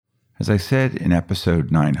As I said in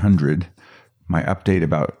episode 900, my update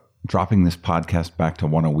about dropping this podcast back to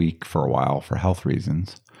one a week for a while for health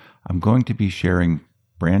reasons, I'm going to be sharing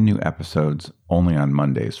brand new episodes only on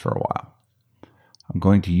Mondays for a while. I'm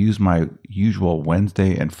going to use my usual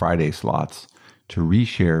Wednesday and Friday slots to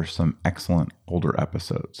reshare some excellent older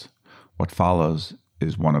episodes. What follows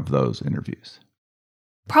is one of those interviews.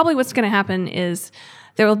 Probably what's going to happen is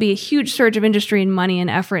there will be a huge surge of industry and money and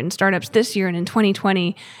effort in startups this year and in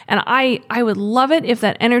 2020. And I would love it if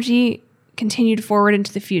that energy continued forward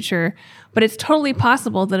into the future, but it's totally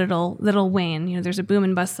possible that it'll wane. You know, there's a boom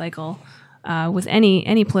and bust cycle with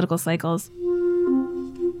any political cycles.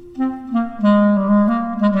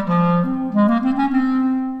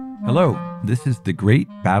 Hello, this is the Great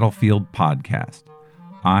Battlefield Podcast.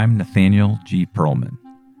 I'm Nathaniel G. Perlman.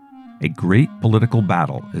 A great political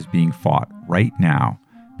battle is being fought right now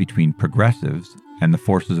between progressives and the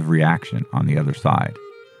forces of reaction on the other side.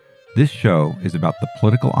 This show is about the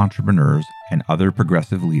political entrepreneurs and other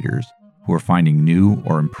progressive leaders who are finding new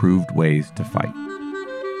or improved ways to fight.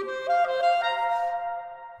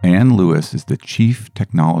 Ann Lewis is the Chief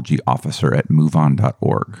Technology Officer at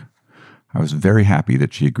MoveOn.org. I was very happy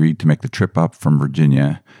that she agreed to make the trip up from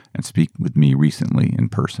Virginia and speak with me recently in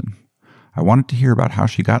person. I wanted to hear about how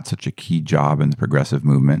she got such a key job in the progressive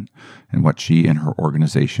movement and what she and her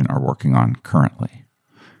organization are working on currently.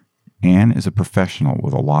 Ann is a professional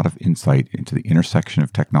with a lot of insight into the intersection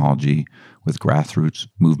of technology with grassroots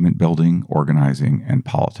movement building, organizing, and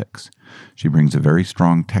politics. She brings a very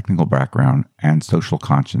strong technical background and social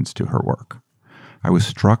conscience to her work. I was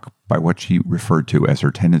struck by what she referred to as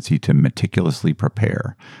her tendency to meticulously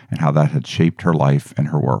prepare and how that had shaped her life and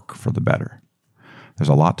her work for the better. There's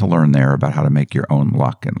a lot to learn there about how to make your own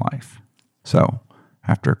luck in life. So,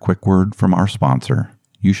 after a quick word from our sponsor,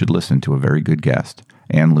 you should listen to a very good guest,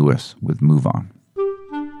 Ann Lewis with MoveOn.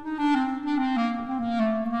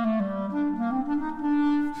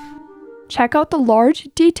 Check out the large,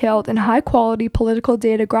 detailed, and high-quality political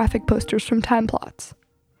data graphic posters from TimePlots.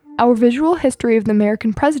 Our visual history of the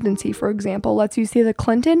American presidency, for example, lets you see the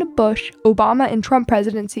Clinton, Bush, Obama, and Trump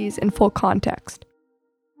presidencies in full context.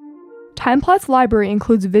 TimePlots library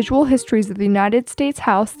includes visual histories of the United States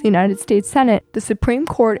House, the United States Senate, the Supreme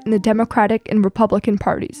Court, and the Democratic and Republican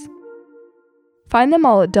parties. Find them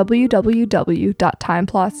all at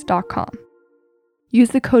www.timeplots.com.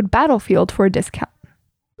 Use the code BATTLEFIELD for a discount.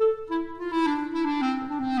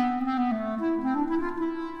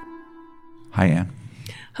 Hi, Ann.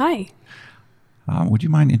 Hi. Would you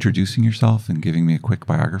mind introducing yourself and giving me a quick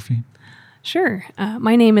biography? Sure.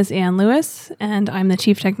 My name is Ann Lewis, and I'm the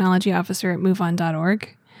Chief Technology Officer at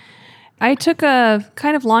MoveOn.org. I took a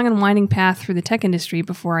kind of long and winding path through the tech industry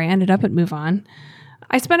before I ended up at MoveOn.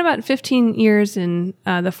 I spent about 15 years in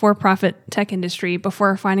the for-profit tech industry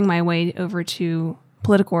before finding my way over to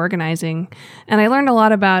political organizing, and I learned a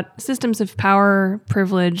lot about systems of power,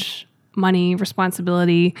 privilege, money,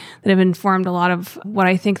 responsibility that have informed a lot of what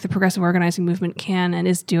I think the progressive organizing movement can and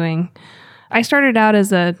is doing. I started out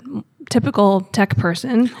as a typical tech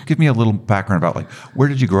person. Give me a little background about where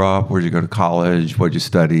did you grow up? Where did you go to college? What did you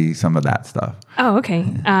study? Some of that stuff. Oh, okay.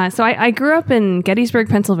 So I grew up in Gettysburg,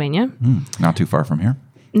 Pennsylvania. Not too far from here.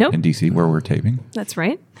 Nope. In DC, where we're taping. That's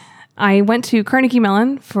right. I went to Carnegie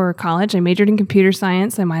Mellon for college. I majored in computer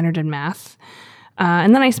science. I minored in math.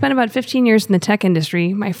 And then I spent about 15 years in the tech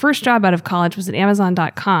industry. My first job out of college was at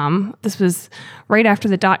Amazon.com. This was right after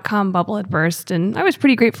the .com bubble had burst, and I was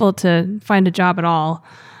pretty grateful to find a job at all.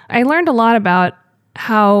 I learned a lot about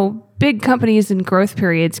how big companies in growth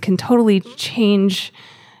periods can totally change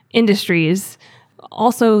industries.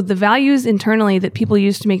 Also, the values internally that people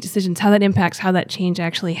use to make decisions, how that impacts how that change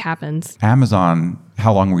actually happens. Amazon,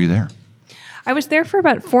 how long were you there? I was there for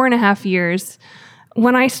about 4.5 years.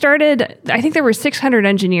 When I started, I think there were 600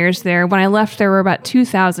 engineers there. When I left, there were about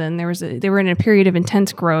 2,000. They were in a period of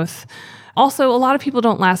intense growth. Also, a lot of people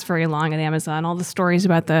don't last very long at Amazon. All the stories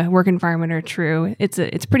about the work environment are true. It's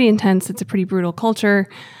pretty intense. It's a pretty brutal culture.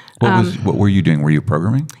 What were you doing? Were you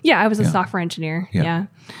programming? Yeah, I was a software engineer. Yeah.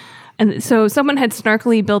 And so someone had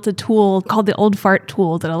snarkily built a tool called the old fart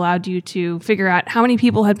tool that allowed you to figure out how many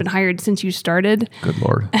people had been hired since you started. Good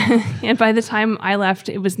Lord. And by the time I left,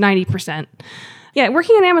 it was 90%. Yeah,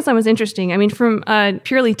 working at Amazon was interesting. I mean, from a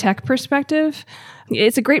purely tech perspective,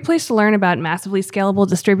 it's a great place to learn about massively scalable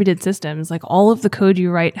distributed systems. Like all of the code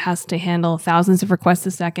you write has to handle thousands of requests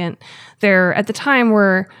a second. There, at the time,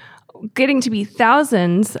 were getting to be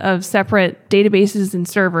thousands of separate databases and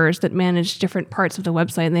servers that managed different parts of the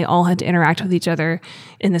website, and they all had to interact with each other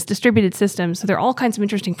in this distributed system. So there are all kinds of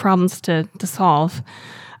interesting problems to solve.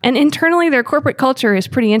 And internally, their corporate culture is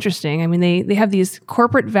pretty interesting. I mean, they have these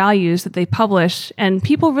corporate values that they publish, and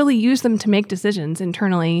people really use them to make decisions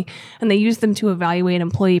internally, and they use them to evaluate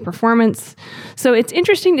employee performance. So it's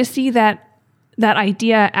interesting to see that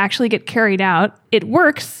idea actually get carried out. It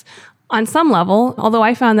works on some level, although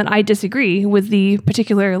I found that I disagree with the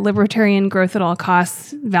particular libertarian growth at all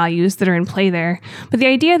costs values that are in play there. But the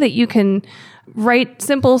idea that you can write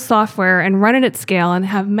simple software and run it at scale and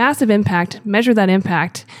have massive impact, measure that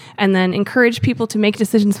impact, and then encourage people to make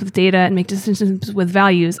decisions with data and make decisions with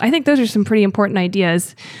values. I think those are some pretty important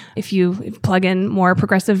ideas if you plug in more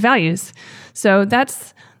progressive values. So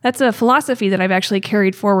that's a philosophy that I've actually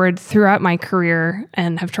carried forward throughout my career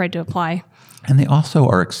and have tried to apply. And they also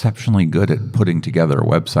are exceptionally good at putting together a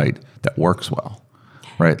website that works well,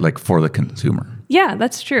 right? Like for the consumer. Yeah,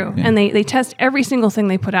 that's true. Yeah. And they test every single thing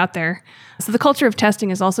they put out there. So the culture of testing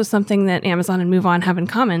is also something that Amazon and MoveOn have in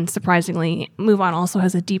common, surprisingly. MoveOn also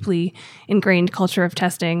has a deeply ingrained culture of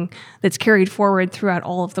testing that's carried forward throughout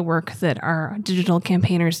all of the work that our digital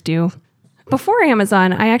campaigners do. Before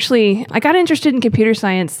Amazon, I got interested in computer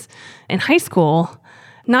science in high school,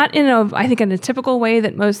 not in a typical way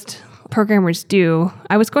that most programmers do.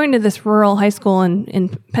 I was going to this rural high school in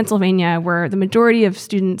Pennsylvania where the majority of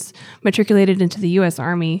students matriculated into the U.S.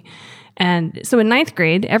 Army. And so in 9th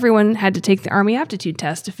grade, everyone had to take the Army aptitude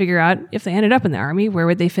test to figure out if they ended up in the Army, where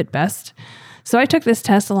would they fit best. So I took this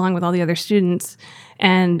test along with all the other students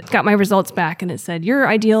and got my results back. And it said, your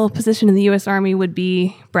ideal position in the U.S. Army would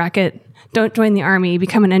be, bracket, don't join the Army,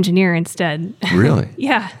 become an engineer instead. Really?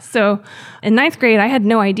 Yeah. So in 9th grade, I had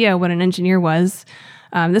no idea what an engineer was.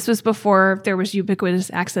 This was before there was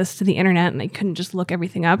ubiquitous access to the internet and I couldn't just look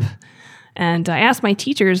everything up. And I asked my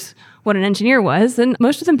teachers what an engineer was, and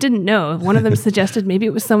most of them didn't know. One of them suggested maybe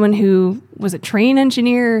it was someone who was a train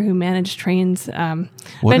engineer who managed trains.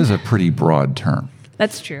 What is a pretty broad term?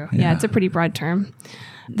 That's true. Yeah, it's a pretty broad term.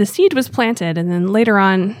 The seed was planted, and then later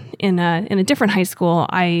on in a different high school,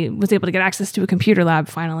 I was able to get access to a computer lab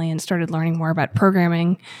finally and started learning more about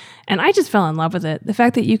programming. And I just fell in love with it. The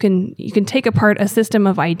fact that you can take apart a system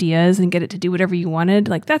of ideas and get it to do whatever you wanted,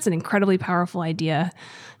 like that's an incredibly powerful idea.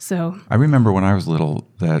 So I remember when I was little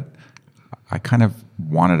that I kind of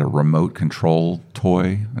wanted a remote control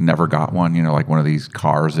toy. I never got one, like one of these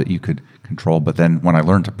cars that you could control. But then when I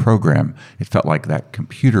learned to program, it felt like that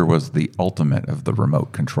computer was the ultimate of the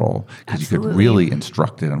remote control because you could really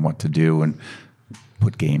instruct it on what to do and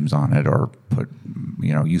put games on it or put,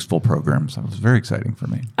 useful programs. It was very exciting for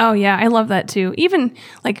me. Oh, yeah. I love that too. Even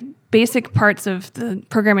like basic parts of the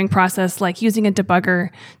programming process, like using a debugger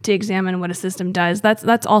to examine what a system does.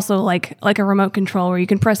 That's also like a remote control where you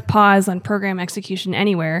can press pause on program execution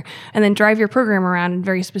anywhere and then drive your program around in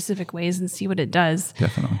very specific ways and see what it does.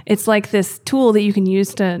 Definitely. It's like this tool that you can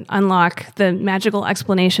use to unlock the magical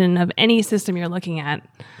explanation of any system you're looking at.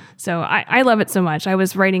 So I love it so much. I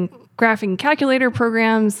was writing graphing calculator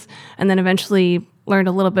programs and then eventually learned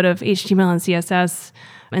a little bit of HTML and CSS.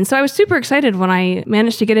 And so I was super excited when I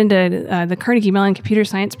managed to get into the Carnegie Mellon computer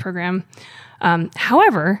science program.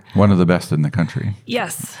 However, one of the best in the country.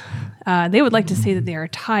 Yes. They would like to say that they are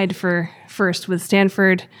tied for first with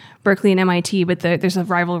Stanford, Berkeley, and MIT, but there's a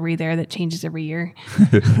rivalry there that changes every year.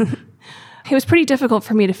 It was pretty difficult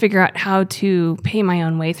for me to figure out how to pay my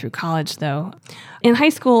own way through college, though. In high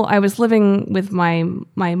school, I was living with my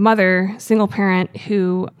mother, single parent,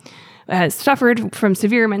 who suffered from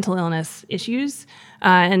severe mental illness issues.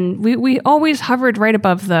 And we always hovered right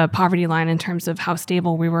above the poverty line in terms of how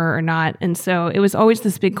stable we were or not. And so it was always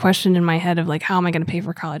this big question in my head of like, how am I going to pay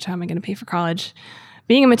for college? How am I going to pay for college?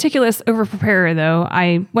 Being a meticulous over-preparer, though,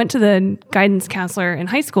 I went to the guidance counselor in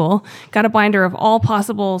high school, got a binder of all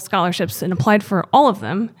possible scholarships and applied for all of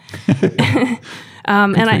them.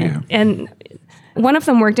 And one of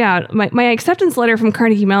them worked out. My acceptance letter from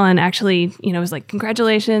Carnegie Mellon actually, was like,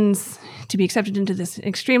 congratulations to be accepted into this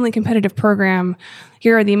extremely competitive program.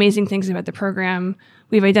 Here are the amazing things about the program.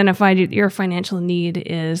 We've identified your financial need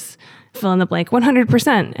is fill in the blank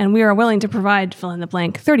 100%, and we are willing to provide fill in the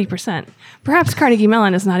blank 30%. Perhaps Carnegie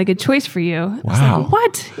Mellon is not a good choice for you. Wow. I was like,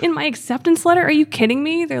 what? In my acceptance letter? Are you kidding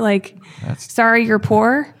me? They're like, sorry, you're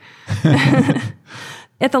poor.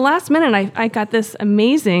 At the last minute, I got this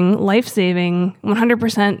amazing, life-saving,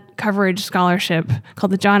 100% coverage scholarship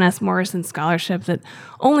called the John S. Morrison Scholarship that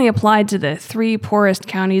only applied to the 3 poorest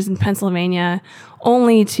counties in Pennsylvania,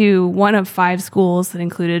 only to one of 5 schools that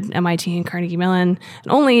included MIT and Carnegie Mellon,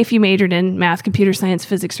 and only if you majored in math, computer science,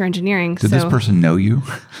 physics, or engineering. Did this person know you?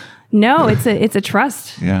 No, it's a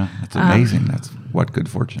trust. Yeah, that's amazing. That's what good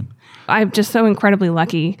fortune. I'm just so incredibly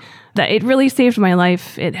lucky that it really saved my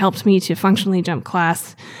life. It helped me to functionally jump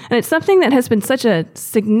class. And it's something that has been such a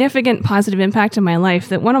significant positive impact in my life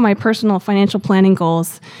that one of my personal financial planning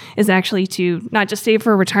goals is actually to not just save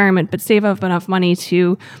for retirement, but save up enough money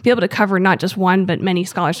to be able to cover not just one, but many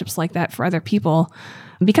scholarships like that for other people.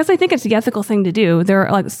 Because I think it's the ethical thing to do. There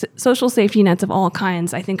are social safety nets of all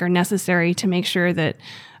kinds I think are necessary to make sure that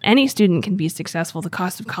any student can be successful. The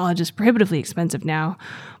cost of college is prohibitively expensive now.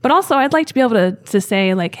 But also, I'd like to be able to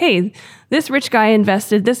say, like, hey, this rich guy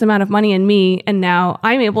invested this amount of money in me, and now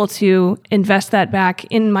I'm able to invest that back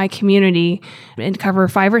in my community and cover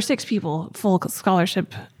 5 or 6 people full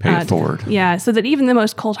scholarship. Pay it forward. Yeah, so that even the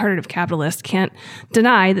most cold-hearted of capitalists can't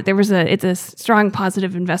deny that it's a strong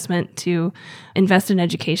positive investment to invest in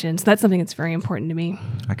education. So that's something that's very important to me.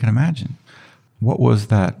 I can imagine. What was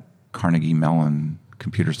that Carnegie Mellon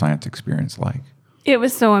computer science experience like? It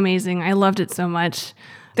was so amazing. I loved it so much.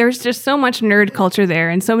 There's just so much nerd culture there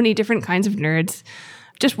and so many different kinds of nerds.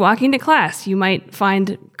 Just walking to class, you might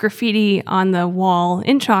find graffiti on the wall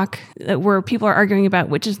in chalk where people are arguing about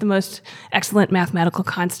which is the most excellent mathematical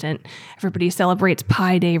constant. Everybody celebrates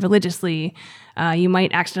Pi Day religiously. You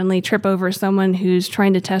might accidentally trip over someone who's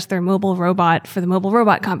trying to test their mobile robot for the mobile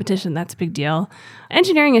robot competition. That's a big deal.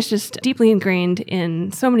 Engineering is just deeply ingrained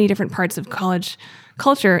in so many different parts of college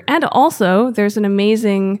culture. And also, there's an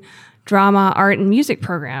amazing drama, art, and music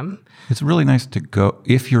program. It's really nice to go,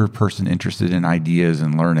 if you're a person interested in ideas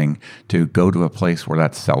and learning, to go to a place where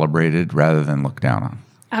that's celebrated rather than looked down on.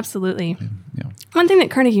 Absolutely. Yeah. One thing that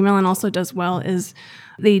Carnegie Mellon also does well is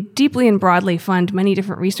they deeply and broadly fund many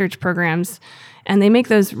different research programs, and they make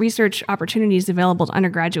those research opportunities available to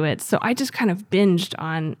undergraduates. So I just kind of binged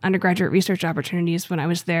on undergraduate research opportunities when I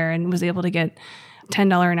was there and was able to get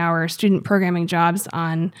 $10 an hour student programming jobs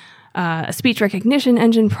on a speech recognition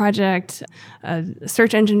engine project, a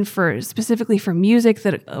search engine specifically for music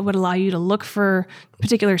that would allow you to look for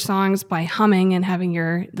particular songs by humming and having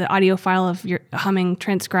the audio file of your humming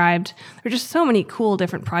transcribed. There are just so many cool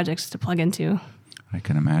different projects to plug into. I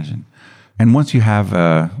can imagine. And once you have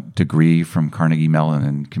a degree from Carnegie Mellon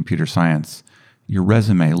in computer science, your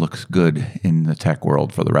resume looks good in the tech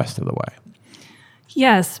world for the rest of the way.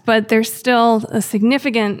 Yes, but there's still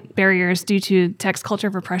significant barriers due to tech's culture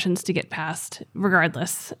of oppressions to get past,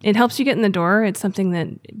 regardless. It helps you get in the door. It's something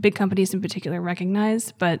that big companies in particular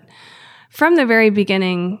recognize. But from the very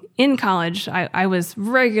beginning in college, I was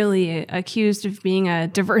regularly accused of being a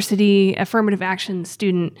diversity, affirmative action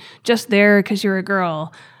student, just there because you're a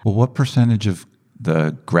girl. Well, what percentage of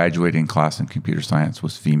the graduating class in computer science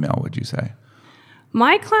was female, would you say?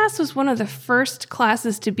 My class was one of the first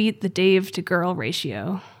classes to beat the Dave to girl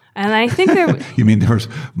ratio. And I think there... You mean there was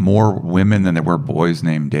more women than there were boys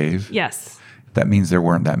named Dave? Yes. That means there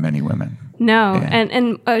weren't that many women. No. Yeah.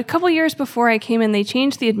 And a couple years before I came in, they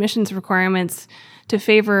changed the admissions requirements to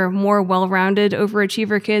favor more well-rounded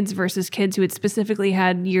overachiever kids versus kids who had specifically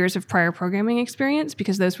had years of prior programming experience,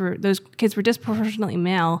 because those kids were disproportionately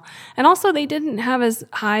male. And also they didn't have as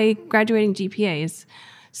high graduating GPAs.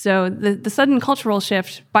 So the sudden cultural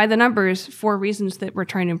shift by the numbers for reasons that we're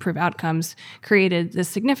trying to improve outcomes created this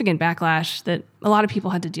significant backlash that a lot of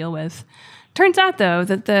people had to deal with. Turns out, though,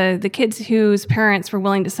 that the kids whose parents were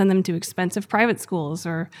willing to send them to expensive private schools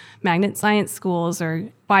or magnet science schools or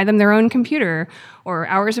buy them their own computer or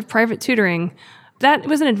hours of private tutoring, that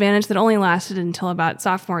was an advantage that only lasted until about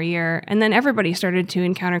sophomore year. And then everybody started to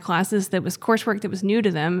encounter classes that was coursework that was new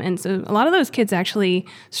to them. And so a lot of those kids actually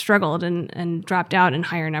struggled and dropped out in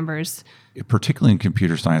higher numbers. Particularly in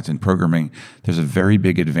computer science and programming, there's a very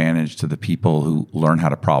big advantage to the people who learn how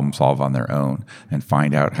to problem solve on their own and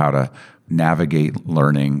find out how to navigate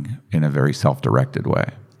learning in a very self-directed way.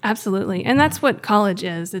 Absolutely. And that's what college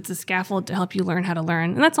is. It's a scaffold to help you learn how to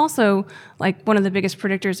learn. And that's also like one of the biggest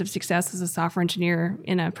predictors of success as a software engineer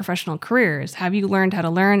in a professional career is, have you learned how to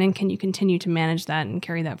learn, and can you continue to manage that and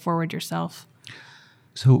carry that forward yourself?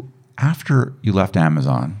 So after you left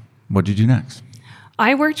Amazon, what did you do next?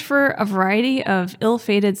 I worked for a variety of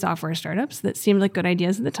ill-fated software startups that seemed like good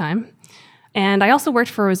ideas at the time. And I also worked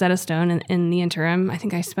for Rosetta Stone in the interim. I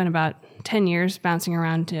think I spent about 10 years bouncing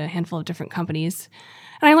around to a handful of different companies.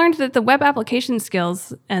 And I learned that the web application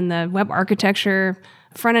skills and the web architecture,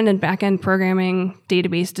 front-end and back-end programming,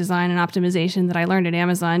 database design and optimization that I learned at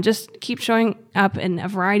Amazon just keep showing up in a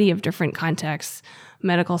variety of different contexts: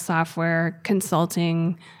 medical software,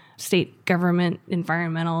 consulting, state government,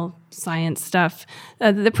 environmental science stuff.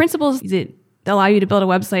 The principles that allow you to build a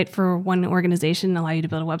website for one organization allow you to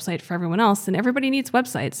build a website for everyone else, and everybody needs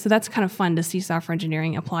websites. So that's kind of fun to see software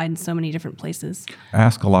engineering applied in so many different places. I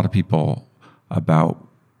ask a lot of people about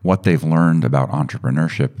what they've learned about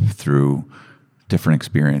entrepreneurship through different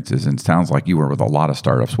experiences. And it sounds like you were with a lot of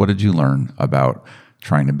startups. What did you learn about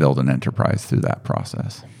trying to build an enterprise through that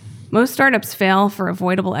process? Most startups fail for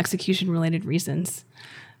avoidable execution-related reasons.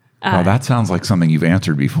 Oh, that sounds like something you've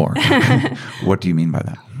answered before. What do you mean by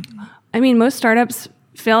that? I mean, most startups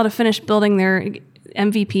fail to finish building their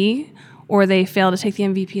MVP, or they fail to take the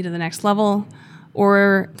MVP to the next level,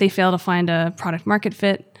 or they fail to find a product market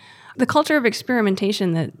fit. The culture of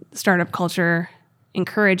experimentation that startup culture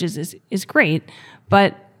encourages is great,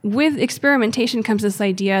 but with experimentation comes this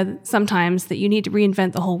idea sometimes that you need to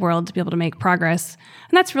reinvent the whole world to be able to make progress.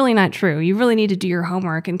 And that's really not true. You really need to do your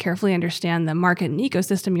homework and carefully understand the market and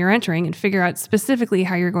ecosystem you're entering and figure out specifically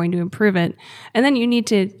how you're going to improve it. And then you need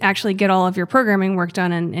to actually get all of your programming work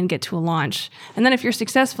done and get to a launch. And then if you're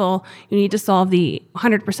successful, you need to solve the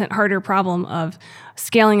 100% harder problem of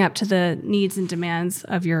scaling up to the needs and demands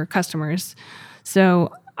of your customers.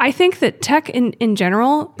 So I think that tech in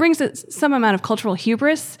general brings some amount of cultural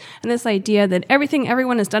hubris and this idea that everything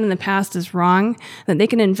everyone has done in the past is wrong, that they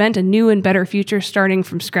can invent a new and better future starting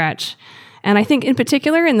from scratch. And I think in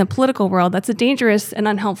particular in the political world, that's a dangerous and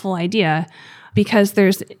unhelpful idea because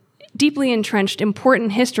there's deeply entrenched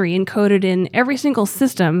important history encoded in every single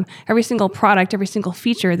system, every single product, every single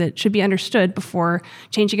feature that should be understood before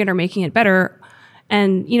changing it or making it better.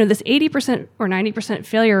 And, this 80% or 90%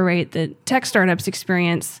 failure rate that tech startups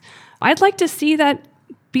experience, I'd like to see that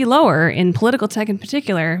be lower in political tech in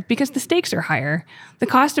particular because the stakes are higher. The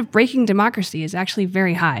cost of breaking democracy is actually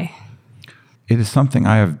very high. It is something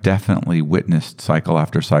I have definitely witnessed cycle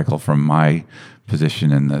after cycle from my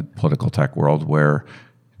position in the political tech world where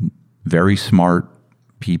very smart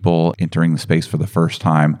people entering the space for the first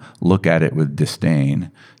time look at it with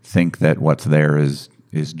disdain, think that what's there is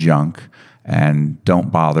junk, and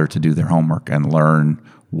don't bother to do their homework and learn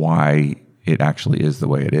why it actually is the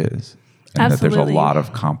way it is. And Absolutely. That there's a lot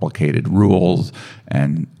of complicated rules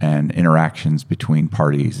and interactions between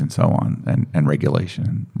parties and so on and regulation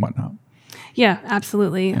and whatnot. Yeah,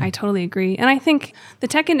 absolutely. Yeah. I totally agree. And I think the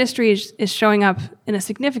tech industry is showing up in a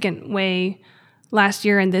significant way last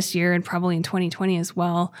year and this year and probably in 2020 as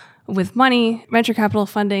well. With money, venture capital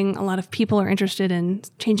funding, a lot of people are interested in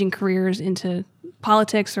changing careers into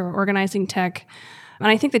politics or organizing tech. And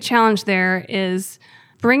I think the challenge there is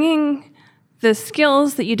bringing the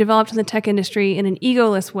skills that you developed in the tech industry in an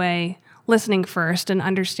egoless way, listening first and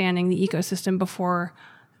understanding the ecosystem before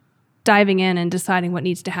diving in and deciding what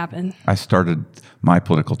needs to happen. I started my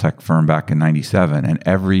political tech firm back in 97, and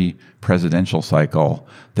every presidential cycle,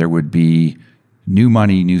 there would be new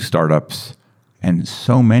money, new startups, and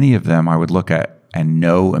so many of them I would look at and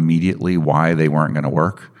know immediately why they weren't going to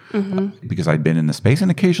work. Mm-hmm. Because I'd been in the space,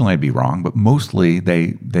 and occasionally I'd be wrong, but mostly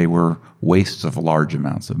they were wastes of large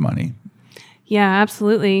amounts of money. Yeah,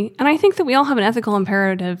 absolutely. And I think that we all have an ethical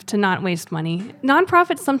imperative to not waste money.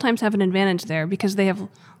 Nonprofits sometimes have an advantage there because they have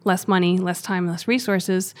less money, less time, less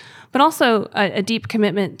resources, but also a deep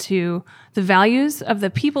commitment to the values of the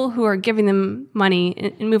people who are giving them money,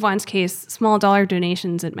 in MoveOn's case, small dollar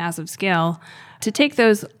donations at massive scale, to take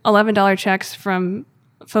those $11 checks from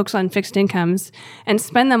folks on fixed incomes and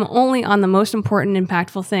spend them only on the most important,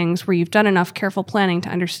 impactful things where you've done enough careful planning to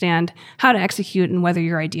understand how to execute and whether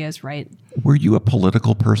your idea is right. Were you a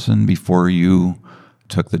political person before you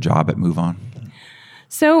took the job at MoveOn?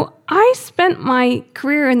 So I spent my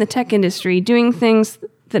career in the tech industry doing things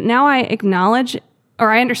that now I acknowledge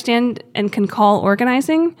or I understand and can call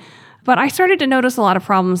organizing. But I started to notice a lot of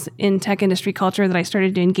problems in tech industry culture that I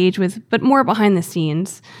started to engage with, but more behind the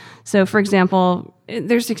scenes. So, for example,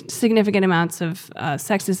 there's significant amounts of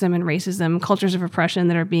sexism and racism, cultures of oppression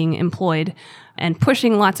that are being employed and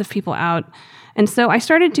pushing lots of people out. And so I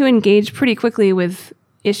started to engage pretty quickly with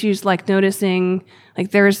issues like noticing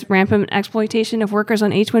like there's rampant exploitation of workers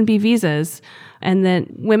on H-1B visas and that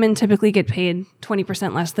women typically get paid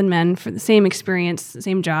 20% less than men for the same experience,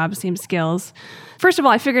 same job, same skills. First of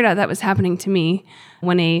all, I figured out that was happening to me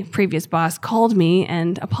when a previous boss called me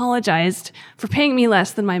and apologized for paying me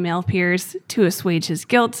less than my male peers to assuage his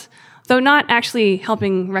guilt, though not actually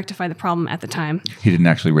helping rectify the problem at the time. He didn't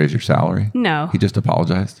actually raise your salary? No. He just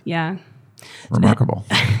apologized? Yeah. Remarkable.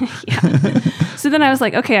 Yeah. So then I was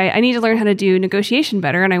like, okay, I need to learn how to do negotiation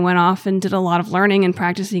better. And I went off and did a lot of learning and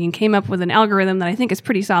practicing and came up with an algorithm that I think is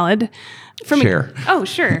pretty solid.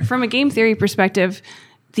 Sure. From a game theory perspective,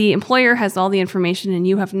 the employer has all the information and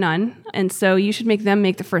you have none. And so you should make them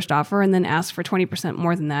make the first offer and then ask for 20%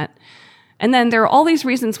 more than that. And then there are all these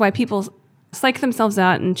reasons why people psych themselves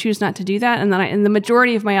out and choose not to do that. And then the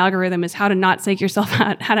majority of my algorithm is how to not psych yourself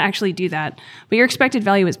out, how to actually do that. But your expected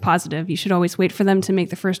value is positive. You should always wait for them to make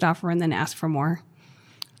the first offer and then ask for more.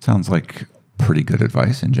 Sounds like pretty good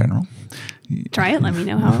advice in general. Try it. Let me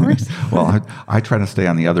know how it works. Well, I try to stay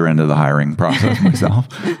on the other end of the hiring process myself.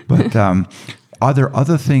 But are there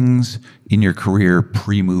other things in your career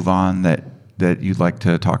pre-MoveOn that you'd like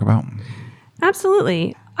to talk about?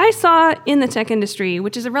 Absolutely. I saw in the tech industry,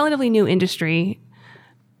 which is a relatively new industry,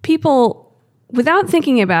 people, without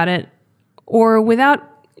thinking about it or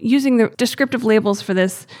without using the descriptive labels for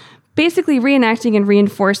this, basically reenacting and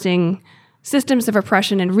reinforcing systems of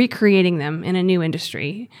oppression and recreating them in a new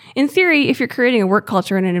industry. In theory, if you're creating a work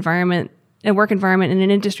culture in a work environment in an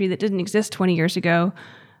industry that didn't exist 20 years ago,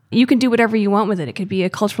 you can do whatever you want with it. It could be a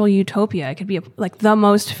cultural utopia. It could be like the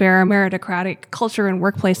most fair meritocratic culture and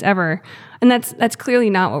workplace ever. And that's clearly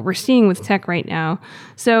not what we're seeing with tech right now.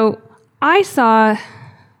 So I saw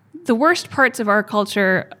the worst parts of our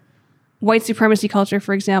culture, white supremacy culture,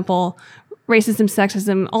 for example, racism,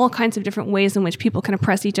 sexism, all kinds of different ways in which people can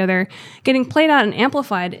oppress each other, getting played out and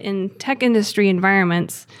amplified in tech industry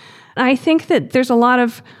environments. And I think that there's a lot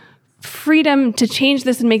of freedom to change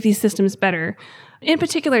this and make these systems better. In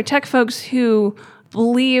particular, tech folks who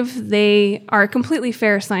believe they are completely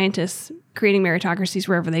fair scientists creating meritocracies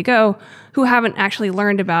wherever they go, who haven't actually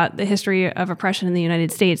learned about the history of oppression in the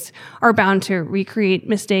United States, are bound to recreate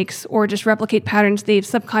mistakes or just replicate patterns they've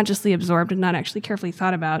subconsciously absorbed and not actually carefully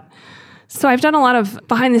thought about. So I've done a lot of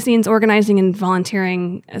behind-the-scenes organizing and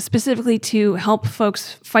volunteering specifically to help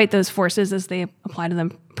folks fight those forces as they apply to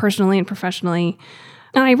them personally and professionally.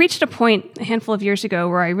 And I reached a point a handful of years ago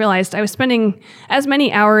where I realized I was spending as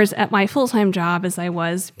many hours at my full-time job as I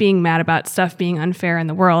was being mad about stuff being unfair in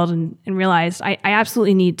the world, and realized I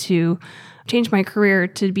absolutely need to change my career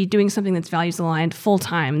to be doing something that's values-aligned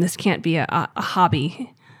full-time. This can't be a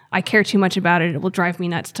hobby. I care too much about it. It will drive me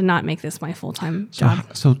nuts to not make this my full-time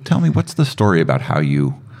job. So tell me, what's the story about how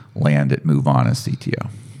you land at MoveOn as CTO?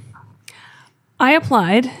 I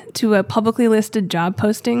applied to a publicly listed job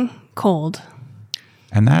posting cold.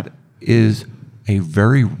 And that is a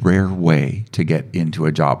very rare way to get into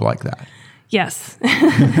a job like that. Yes.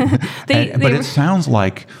 But it sounds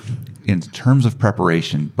like, in terms of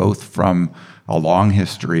preparation, both from a long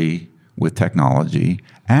history with technology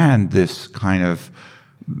and this kind of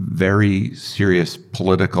very serious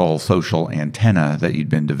political, social antenna that you'd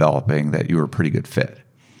been developing, that you were a pretty good fit.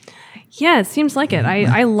 Yeah, it seems like it.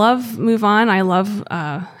 I love MoveOn. I love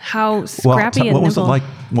how scrappy and what was nimble. it like?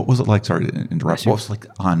 What was it like? Sorry to interrupt. Sure. What was like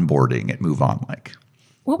onboarding at MoveOn like?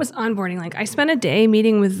 What was onboarding like? I spent a day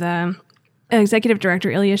meeting with executive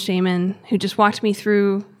director Ilya Shaman, who just walked me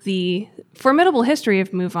through the formidable history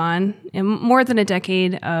of MoveOn in more than a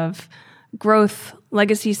decade of growth,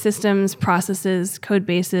 legacy systems, processes, code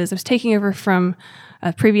bases. I was taking over from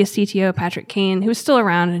a previous CTO, Patrick Kane, who was still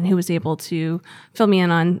around and who was able to fill me in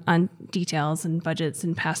on details and budgets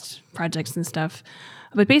and past projects and stuff.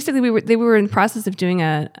 But basically, they were in the process of doing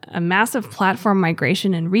a massive platform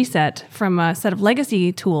migration and reset from a set of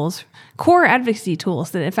legacy tools, core advocacy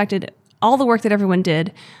tools that affected all the work that everyone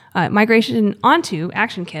did, migration onto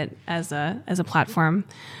ActionKit as a platform.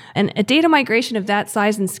 And a data migration of that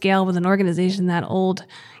size and scale with an organization that old,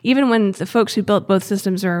 even when the folks who built both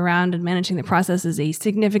systems are around and managing the process, is a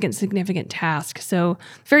significant task. So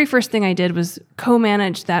the very first thing I did was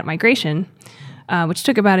co-manage that migration, which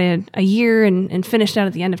took about a year and finished out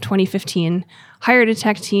at the end of 2015, hired a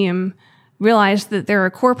tech team, realized that there are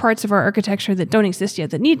core parts of our architecture that don't exist yet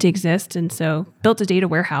that need to exist, and so built a data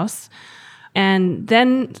warehouse. And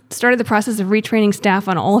then started the process of retraining staff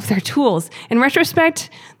on all of their tools. In retrospect,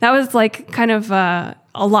 that was like kind of a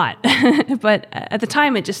lot. But at the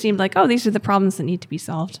time, it just seemed like, oh, these are the problems that need to be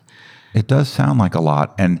solved. It does sound like a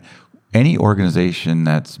lot. And any organization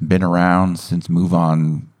that's been around since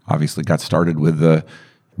MoveOn obviously got started with the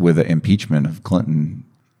impeachment of Clinton,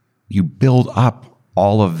 you build up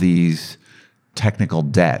all of these technical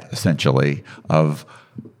debt, essentially, of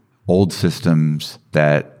old systems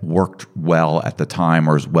that worked well at the time,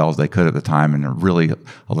 or as well as they could at the time, and are really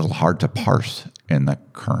a little hard to parse in the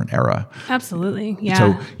current era. Absolutely, yeah.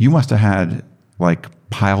 So you must have had like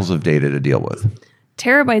piles of data to deal with.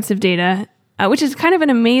 Terabytes of data, which is kind of an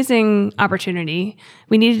amazing opportunity.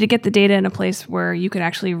 We needed to get the data in a place where you could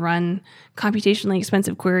actually run computationally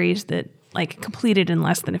expensive queries that like completed in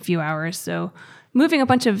less than a few hours. So moving a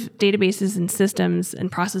bunch of databases and systems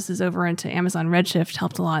and processes over into Amazon Redshift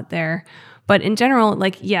helped a lot there. But in general,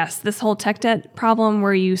 like, yes, this whole tech debt problem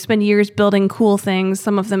where you spend years building cool things,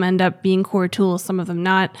 some of them end up being core tools, some of them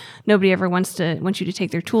not. Nobody ever wants you to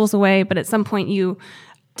take their tools away, but at some point you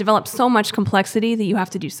developed so much complexity that you have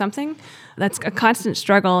to do something. That's a constant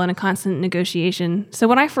struggle and a constant negotiation. So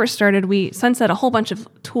when I first started, we sunset a whole bunch of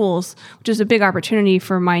tools, which is a big opportunity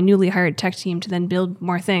for my newly hired tech team to then build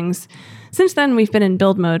more things. Since then, we've been in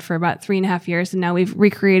build mode for about 3.5 years, and now we've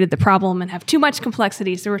recreated the problem and have too much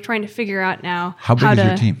complexity. So we're trying to figure out now How big is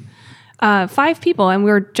your team? 5 people, and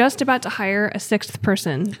we're just about to hire a 6th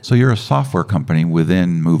person. So you're a software company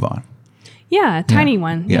within MoveOn. Yeah, tiny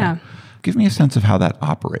one. Yeah. Give me a sense of how that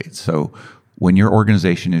operates. So when your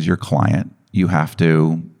organization is your client, you have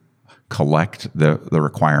to collect the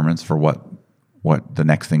requirements for what the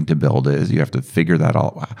next thing to build is. You have to figure that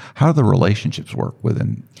all. How do the relationships work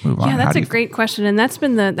within MoveOn? Yeah, that's a great question. And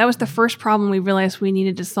that was the first problem we realized we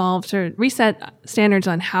needed to solve, to reset standards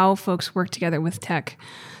on how folks work together with tech.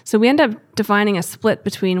 So we end up defining a split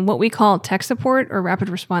between what we call tech support or rapid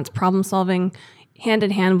response problem solving, hand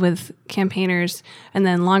in hand with campaigners, and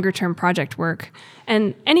then longer term project work.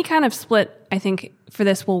 And any kind of split, I think, for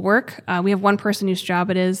this will work. We have one person whose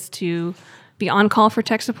job it is to be on call for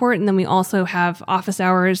tech support, and then we also have office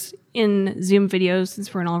hours in Zoom videos,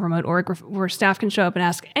 since we're an all remote org, where staff can show up and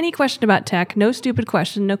ask any question about tech, no stupid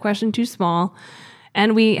question, no question too small,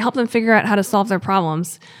 and we help them figure out how to solve their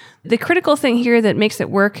problems. The critical thing here that makes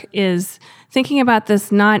it work is thinking about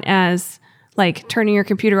this not as like turning your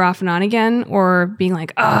computer off and on again, or being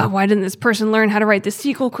like, why didn't this person learn how to write this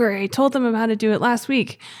SQL query? I told them how to do it last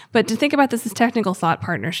week. But to think about this as technical thought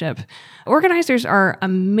partnership. Organizers are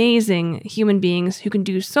amazing human beings who can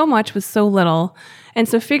do so much with so little. And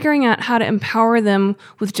so figuring out how to empower them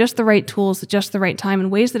with just the right tools at just the right time in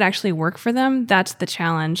ways that actually work for them, that's the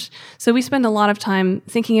challenge. So we spend a lot of time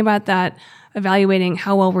thinking about that, evaluating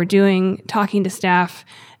how well we're doing, talking to staff.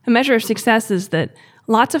 A measure of success is that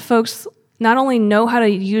lots of folks not only know how to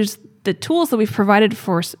use the tools that we've provided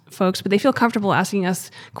for folks, but they feel comfortable asking us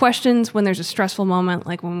questions when there's a stressful moment,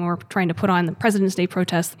 like when we're trying to put on the President's Day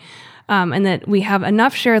protest, and that we have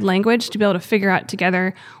enough shared language to be able to figure out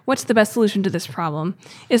together what's the best solution to this problem.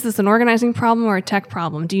 Is this an organizing problem or a tech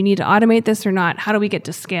problem? Do you need to automate this or not? How do we get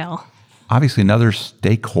to scale? Obviously, another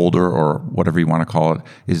stakeholder, or whatever you want to call it,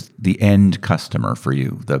 is the end customer for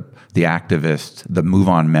you, the activist, the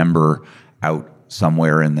MoveOn member out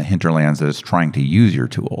somewhere in the hinterlands that is trying to use your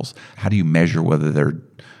tools. How do you measure whether they're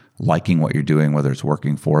liking what you're doing, whether it's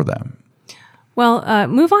working for them? Well,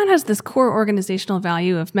 MoveOn has this core organizational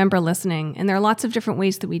value of member listening, and there are lots of different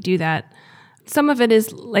ways that we do that. Some of it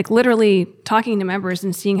is like literally talking to members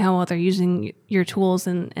and seeing how well they're using your tools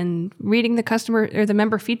and reading the customer or the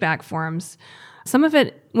member feedback forums. Some of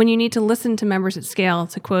it, when you need to listen to members at scale,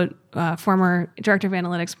 to quote former Director of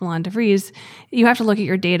Analytics Milan DeVries, you have to look at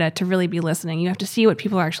your data to really be listening. You have to see what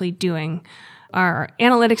people are actually doing. Our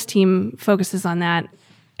analytics team focuses on that.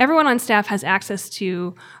 Everyone on staff has access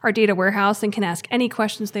to our data warehouse and can ask any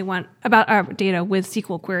questions they want about our data with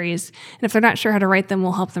SQL queries. And if they're not sure how to write them,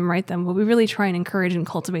 we'll help them write them. But we really try and encourage and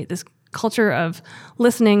cultivate this culture of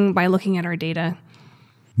listening by looking at our data.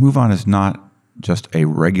 MoveOn is not just a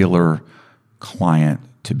regular client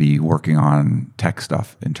to be working on tech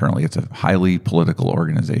stuff internally. It's a highly political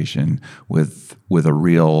organization with a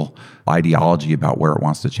real ideology about where it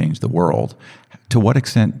wants to change the world. To what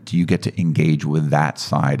extent do you get to engage with that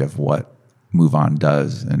side of what MoveOn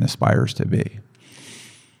does and aspires to be?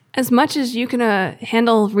 As much as you can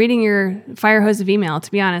handle reading your fire hose of email,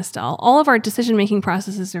 to be honest. All of our decision-making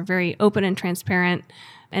processes are very open and transparent,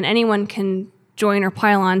 and anyone can join or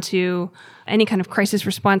pile onto any kind of crisis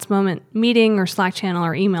response moment meeting or Slack channel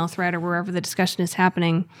or email thread or wherever the discussion is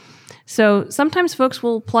happening. So sometimes folks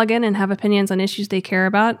will plug in and have opinions on issues they care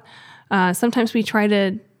about. Sometimes we try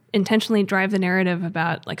to intentionally drive the narrative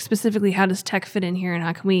about, like, specifically how does tech fit in here and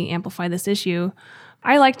how can we amplify this issue.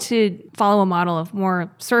 I like to follow a model of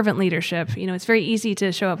more servant leadership. You know, it's very easy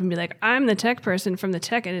to show up and be like, I'm the tech person from the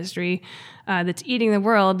tech industry that's eating the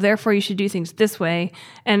world, therefore you should do things this way.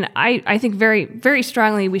 And I think very, very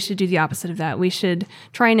strongly we should do the opposite of that. We should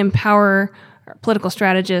try and empower political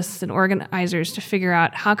strategists and organizers to figure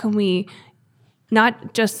out how can we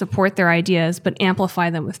not just support their ideas, but amplify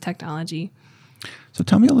them with technology. So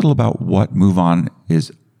tell me a little about what MoveOn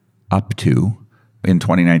is up to in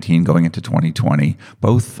 2019 going into 2020,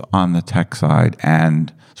 both on the tech side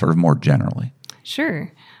and sort of more generally.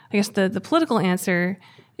 Sure. I guess the political answer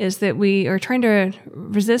is that we are trying to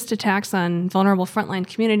resist attacks on vulnerable frontline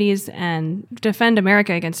communities and defend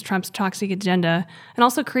America against Trump's toxic agenda, and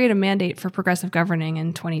also create a mandate for progressive governing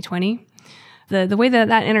in 2020. The way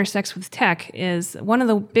that intersects with tech is one of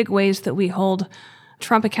the big ways that we hold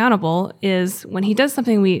Trump accountable is when he does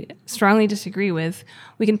something we strongly disagree with,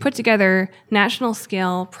 we can put together national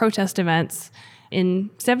scale protest events in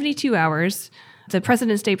 72 hours The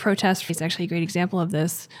President's Day protest is actually a great example of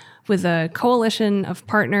this, with a coalition of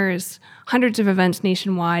partners, hundreds of events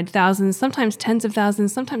nationwide, thousands, sometimes tens of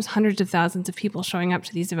thousands, sometimes hundreds of thousands of people showing up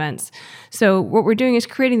to these events. So what we're doing is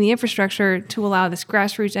creating the infrastructure to allow this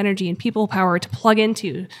grassroots energy and people power to plug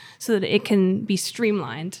into so that it can be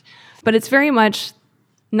streamlined. But it's very much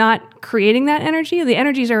not creating that energy. The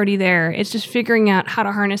energy is already there. It's just figuring out how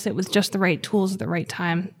to harness it with just the right tools at the right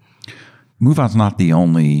time. MoveOn's not the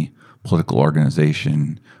only political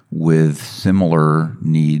organization with similar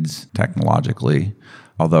needs technologically,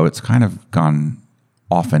 although it's kind of gone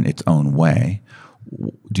often its own way.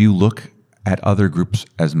 Do you look at other groups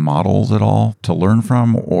as models at all to learn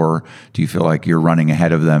from, or do you feel like you're running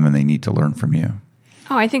ahead of them and they need to learn from you?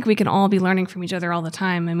 Oh, I think we can all be learning from each other all the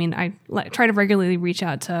time. I mean, I try to regularly reach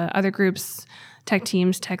out to other groups, tech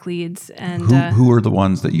teams, tech leads, and who are the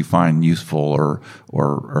ones that you find useful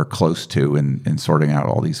or close to in sorting out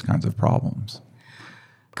all these kinds of problems?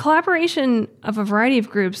 Collaboration of a variety of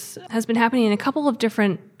groups has been happening in a couple of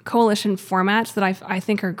different coalition formats that I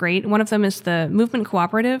think are great. One of them is the Movement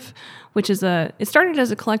Cooperative, which is it started as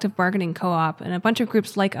a collective bargaining co-op, and a bunch of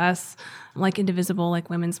groups like us, like Indivisible, like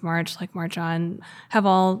Women's March, like March On, have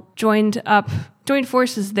all joined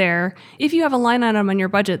forces there. If you have a line item on your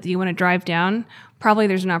budget that you want to drive down, probably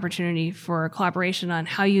there's an opportunity for collaboration on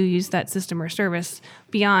how you use that system or service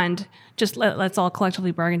beyond just let's all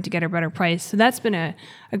collectively bargain to get a better price. So that's been a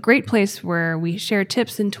great place where we share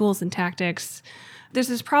tips and tools and tactics. There's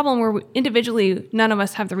this problem where individually, none of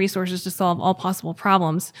us have the resources to solve all possible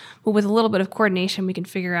problems, but with a little bit of coordination, we can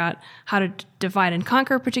figure out how to divide and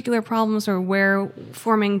conquer particular problems, or where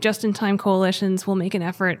forming just-in-time coalitions will make an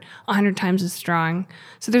effort 100 times as strong.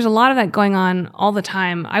 So there's a lot of that going on all the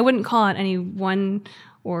time. I wouldn't call out any one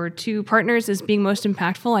or two partners as being most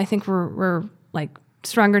impactful. I think we're like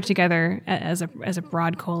stronger together as a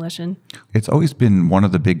broad coalition. It's always been one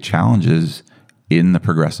of the big challenges in the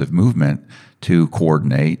progressive movement to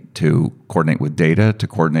coordinate with data, to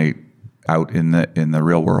coordinate out in the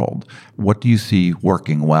real world. What do you see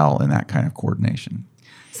working well in that kind of coordination?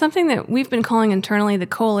 Something that we've been calling internally the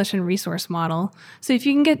coalition resource model. So if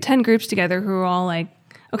you can get 10 groups together who are all like,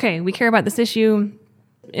 okay, we care about this issue.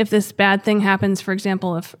 If this bad thing happens, for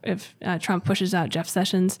example, if Trump pushes out Jeff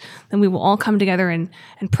Sessions, then we will all come together and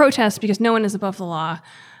protest because no one is above the law.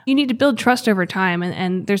 You need to build trust over time,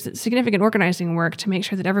 and there's significant organizing work to make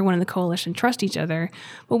sure that everyone in the coalition trusts each other.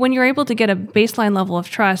 But when you're able to get a baseline level of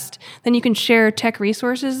trust, then you can share tech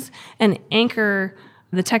resources and anchor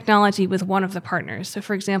the technology with one of the partners. So,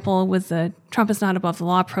 for example, with the Trump is not above the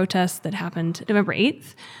law protests that happened November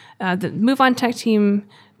 8th, the MoveOn tech team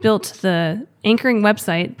built the anchoring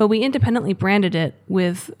website, but we independently branded it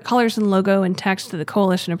with colors and logo and text that the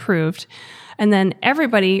coalition approved. And then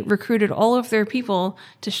everybody recruited all of their people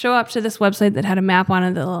to show up to this website that had a map on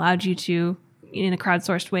it that allowed you to, in a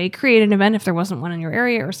crowdsourced way, create an event if there wasn't one in your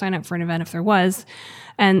area, or sign up for an event if there was.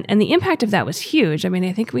 And the impact of that was huge. I mean,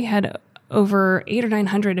 I think we had over 800 or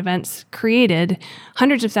 900 events created,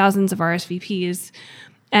 hundreds of thousands of RSVPs.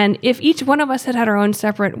 And if each one of us had our own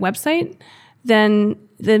separate website, then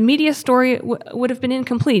the media story would have been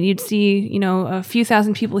incomplete. You'd see, a few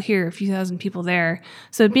thousand people here, a few thousand people there.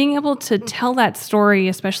 So being able to tell that story,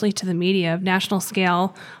 especially to the media of national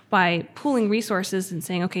scale, by pooling resources and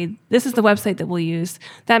saying, okay, this is the website that we'll use,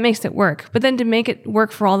 that makes it work. But then to make it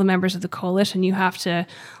work for all the members of the coalition, you have to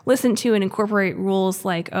listen to and incorporate rules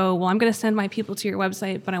like, oh, well, I'm going to send my people to your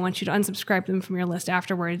website, but I want you to unsubscribe them from your list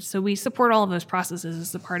afterwards. So we support all of those processes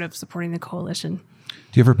as a part of supporting the coalition.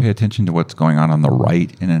 Do you ever pay attention to what's going on the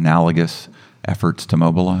right in analogous efforts to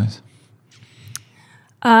mobilize?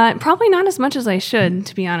 Probably not as much as I should,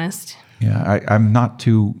 to be honest. Yeah, I'm not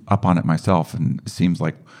too up on it myself, and it seems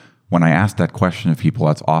like when I ask that question of people,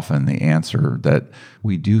 that's often the answer, that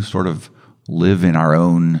we do sort of live in our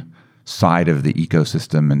own side of the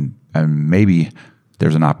ecosystem, and maybe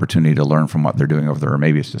there's an opportunity to learn from what they're doing over there, or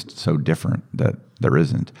maybe it's just so different that there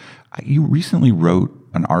isn't. You recently wrote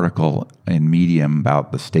an article in Medium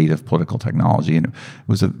about the state of political technology, and it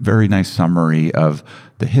was a very nice summary of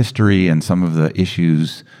the history and some of the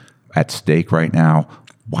issues at stake right now.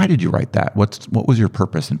 Why did you write that? What was your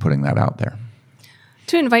purpose in putting that out there?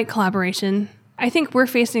 To invite collaboration. I think we're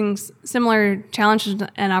facing similar challenges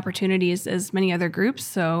and opportunities as many other groups,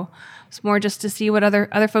 so it's more just to see what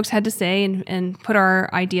other folks had to say and put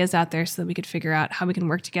our ideas out there so that we could figure out how we can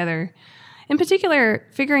work together. In particular,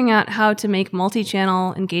 figuring out how to make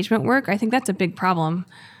multi-channel engagement work, I think that's a big problem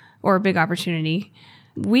or a big opportunity.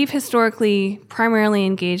 We've historically primarily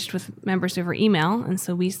engaged with members over email, and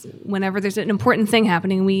so whenever there's an important thing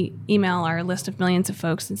happening, we email our list of millions of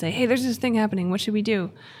folks and say, hey, there's this thing happening, what should we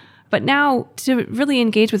do? But now to really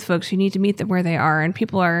engage with folks, you need to meet them where they are. And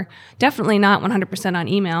people are definitely not 100% on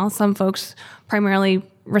email. Some folks primarily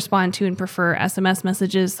respond to and prefer SMS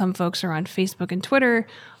messages. Some folks are on Facebook and Twitter.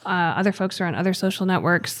 Other folks are on other social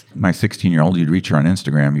networks. My 16-year-old, you'd reach her on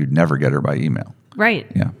Instagram. You'd never get her by email. Right.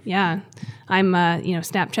 Yeah. I'm,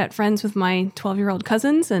 Snapchat friends with my 12-year-old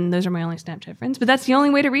cousins, and those are my only Snapchat friends. But that's the only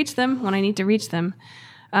way to reach them when I need to reach them.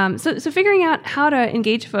 So figuring out how to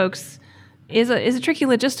engage folks is a tricky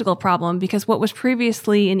logistical problem, because what was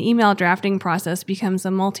previously an email drafting process becomes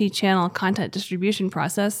a multi-channel content distribution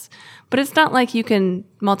process. But it's not like you can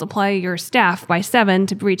multiply your staff by 7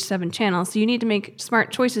 to reach 7 channels. So you need to make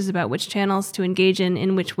smart choices about which channels to engage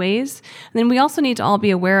in which ways. And then we also need to all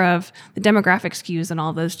be aware of the demographic skews on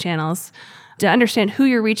all those channels to understand who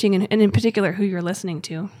you're reaching and in particular who you're listening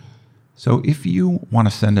to. So if you want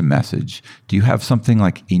to send a message, do you have something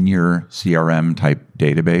like in your CRM type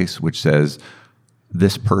database which says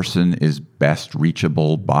this person is best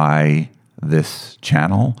reachable by this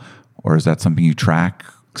channel? Or is that something you track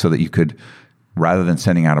so that you could, rather than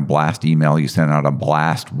sending out a blast email, you send out a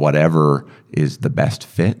blast whatever is the best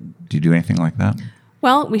fit? Do you do anything like that?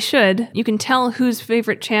 Well, we should. You can tell whose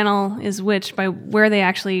favorite channel is which by where they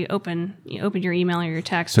actually open your email or your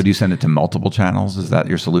text. So do you send it to multiple channels? Is that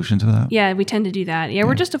your solution to that? Yeah, we tend to do that. Yeah,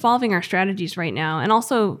 we're just evolving our strategies right now and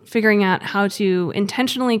also figuring out how to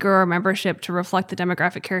intentionally grow our membership to reflect the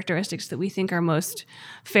demographic characteristics that we think are most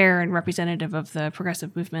fair and representative of the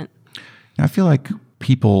progressive movement. I feel like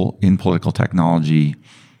people in political technology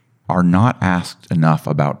are not asked enough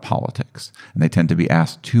about politics, and they tend to be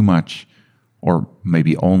asked too much or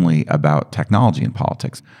maybe only about technology and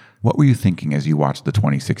politics. What were you thinking as you watched the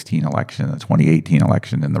 2016 election, the 2018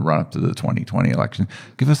 election, and the run-up to the 2020 election?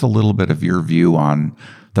 Give us a little bit of your view on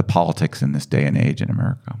the politics in this day and age in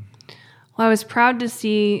America. Well, I was proud to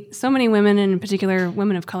see so many women, and in particular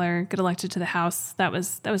women of color, get elected to the House. That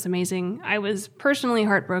was amazing. I was personally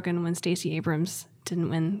heartbroken when Stacey Abrams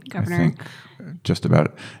didn't win governor. I think just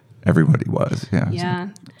about everybody was. Yeah.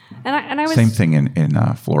 And I was same thing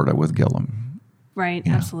in Florida with Gillum. Right,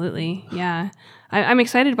 yeah. Absolutely, yeah. I'm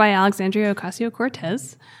excited by Alexandria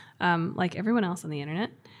Ocasio-Cortez, like everyone else on the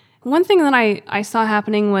internet. One thing that I saw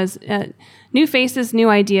happening was new faces, new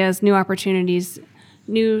ideas, new opportunities,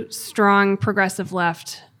 new strong progressive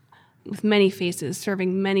left with many faces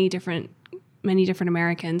serving many different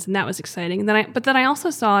Americans, and that was exciting. But then I also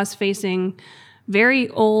saw us facing very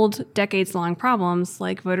old, decades-long problems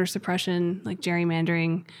like voter suppression, like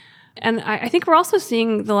gerrymandering. And I think we're also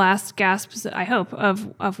seeing the last gasps, I hope,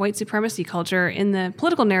 of white supremacy culture in the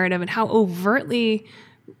political narrative and how overtly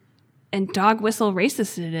and dog whistle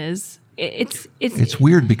racist it is. It's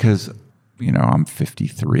weird because, I'm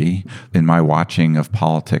 53. In my watching of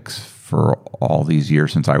politics for all these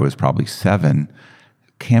years since I was probably 7,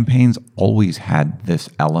 campaigns always had this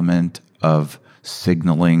element of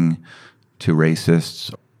signaling to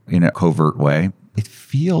racists in a covert way. It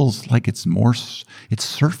feels like it's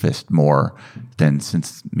surfaced more than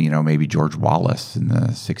since, maybe George Wallace in the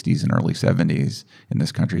 60s and early 70s in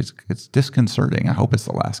this country. It's disconcerting. I hope it's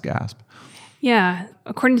the last gasp. Yeah.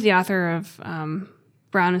 According to the author of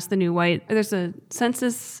Brown is the New White, there's a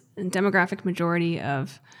census and demographic majority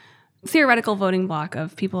of theoretical voting block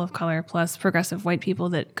of people of color plus progressive white people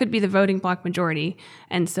that could be the voting block majority.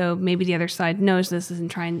 And so maybe the other side knows this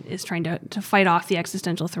is trying to fight off the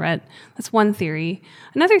existential threat. That's one theory.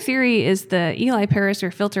 Another theory is the Eli Paris or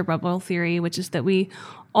filter bubble theory, which is that we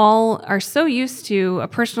all are so used to a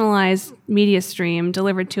personalized media stream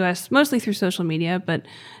delivered to us mostly through social media, but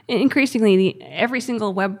increasingly every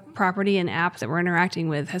single web property and app that we're interacting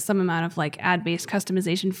with has some amount of ad-based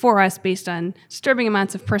customization for us based on disturbing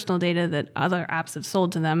amounts of personal data that other apps have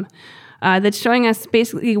sold to them. That's showing us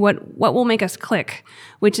basically what will make us click,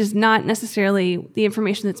 which is not necessarily the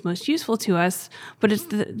information that's most useful to us, but it's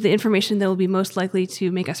the information that will be most likely to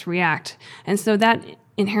make us react. And so that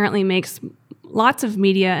inherently makes lots of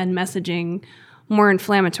media and messaging more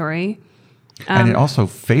inflammatory. And it also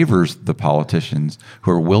favors the politicians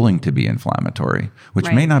who are willing to be inflammatory, which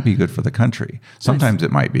may not be good for the country. Sometimes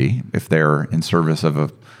it might be if they're in service of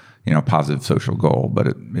a positive social goal, but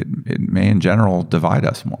it may in general divide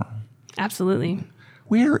us more. Absolutely.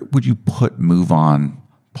 Where would you put MoveOn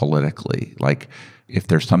politically? Like if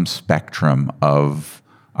there's some spectrum of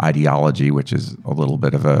ideology, which is a little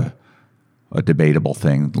bit of a debatable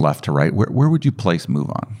thing, left to right, where would you place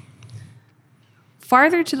MoveOn?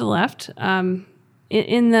 Farther to the left, in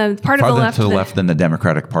the part Farther of the left. Farther to the left than the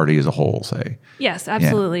Democratic Party as a whole, say. Yes,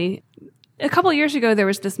 absolutely. Yeah. A couple of years ago, there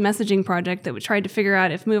was this messaging project that tried to figure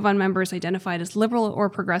out if MoveOn members identified as liberal or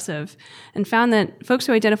progressive, and found that folks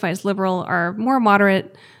who identify as liberal are more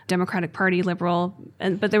moderate, Democratic Party liberal,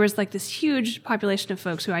 but there was like this huge population of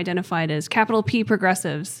folks who identified as capital P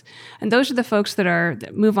progressives. And those are the folks that are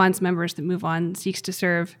MoveOn's members that MoveOn seeks to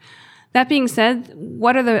serve. That being said,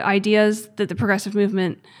 what are the ideas that the progressive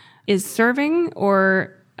movement is serving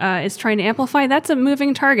or is trying to amplify? That's a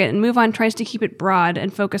moving target, and MoveOn tries to keep it broad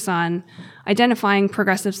and focus on identifying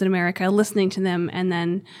progressives in America, listening to them, and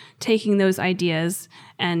then taking those ideas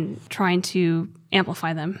and trying to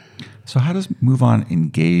amplify them. So how does MoveOn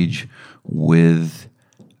engage with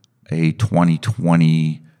a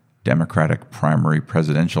 2020 Democratic primary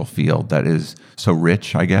presidential field that is so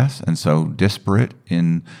rich, I guess, and so disparate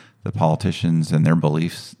in the politicians and their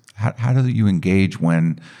beliefs? How do you engage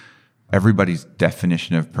when everybody's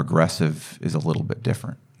definition of progressive is a little bit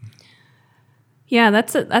different? Yeah,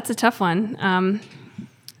 that's a tough one.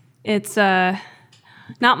 It's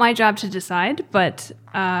not my job to decide, but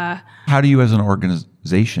how do you as an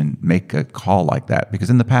organization make a call like that? Because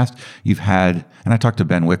in the past you've had, and I talked to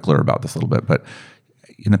Ben Wickler about this a little bit, but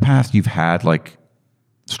in the past you've had like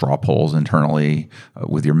straw polls internally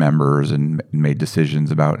with your members and made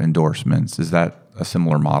decisions about endorsements. Is that a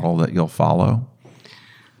similar model that you'll follow?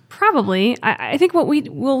 Probably. I think what we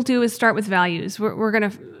will do is start with values. We're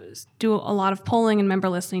going to do a lot of polling and member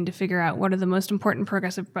listening to figure out what are the most important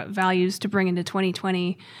progressive values to bring into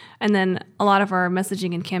 2020. And then a lot of our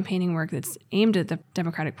messaging and campaigning work that's aimed at the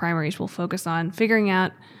Democratic primaries will focus on figuring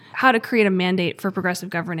out how to create a mandate for progressive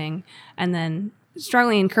governing and then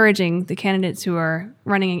strongly encouraging the candidates who are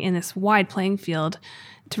running in this wide playing field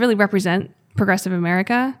to really represent progressive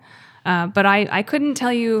America. But I couldn't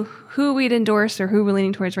tell you who we'd endorse or who we're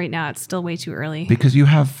leaning towards right now. It's still way too early. Because you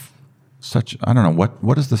have such, I don't know,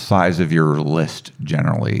 what is the size of your list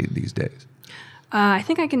generally these days? I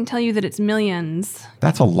think I can tell you that it's millions.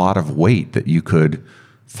 That's a lot of weight that you could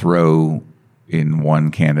throw in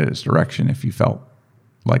one candidate's direction if you felt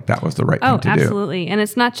like that was the right thing to do. Oh, absolutely. And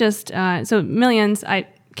it's not just, so millions, I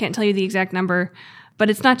can't tell you the exact number,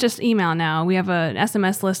 but it's not just email now. We have an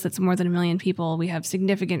SMS list that's more than 1 million people. We have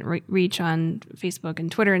significant reach on Facebook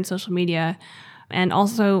and Twitter and social media, and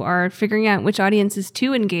also are figuring out which audiences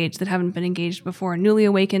to engage that haven't been engaged before. Newly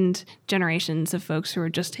awakened generations of folks who are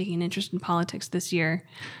just taking an interest in politics this year.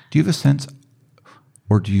 Do you have a sense,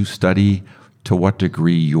 or do you study to what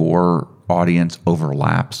degree your audience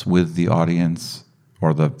overlaps with the audience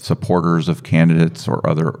or the supporters of candidates or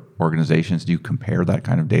other organizations? Do you compare that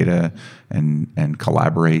kind of data and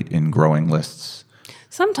collaborate in growing lists?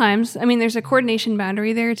 Sometimes. I mean, there's a coordination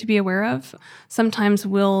boundary there to be aware of. Sometimes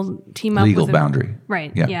we'll team up Legal with boundary.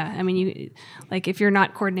 Right. Yeah. I mean, if you're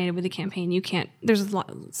not coordinated with the campaign, you can't, there's a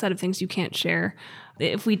set of things you can't share.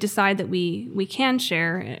 If we decide that we can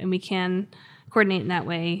share and we can coordinate in that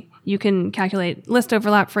way, you can calculate list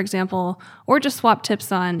overlap, for example, or just swap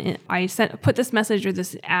tips on, put this message or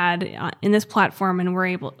this ad in this platform and we're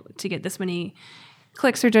able to get this many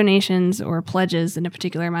clicks or donations or pledges in a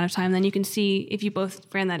particular amount of time. Then you can see, if you both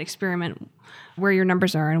ran that experiment, where your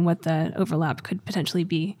numbers are and what the overlap could potentially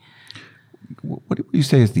be. What do you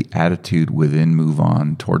say is the attitude within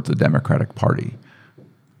MoveOn towards the Democratic Party?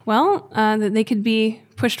 Well, that they could be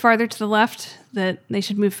pushed farther to the left, that they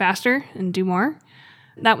should move faster and do more.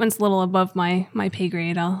 That one's a little above my pay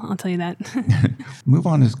grade, I'll tell you that.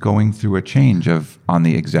 MoveOn is going through a change on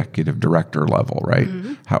the executive director level, right?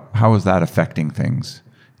 Mm-hmm. How is that affecting things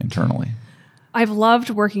internally? I've loved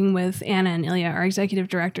working with Anna and Ilya, our executive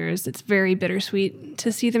directors. It's very bittersweet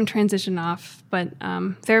to see them transition off, but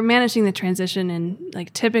they're managing the transition in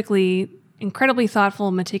typically incredibly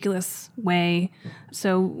thoughtful, meticulous way.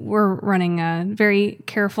 So we're running a very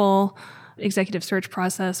careful executive search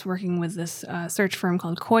process, working with this search firm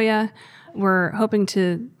called Koya. We're hoping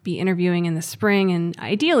to be interviewing in the spring and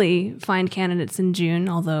ideally find candidates in June,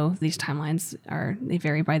 although these timelines they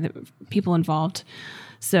vary by the people involved.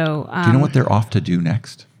 So, do you know what they're off to do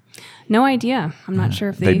next? No idea. I'm not sure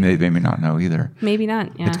if they may not know either. Maybe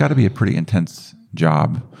not. Yeah. It's got to be a pretty intense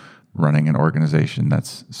job running an organization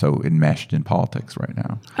that's so enmeshed in politics right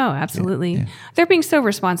now. Oh, absolutely. Yeah. They're being so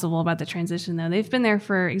responsible about the transition, though. They've been there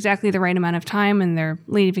for exactly the right amount of time, and they're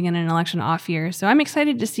leaving in an election off year. So I'm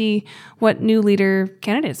excited to see what new leader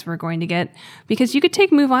candidates we're going to get, because you could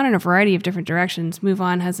take MoveOn in a variety of different directions.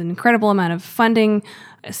 MoveOn has an incredible amount of funding,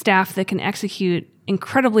 staff that can execute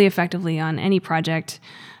incredibly effectively on any project,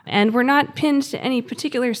 and we're not pinned to any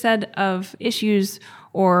particular set of issues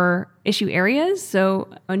or issue areas. So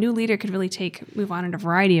a new leader could really take MoveOn in a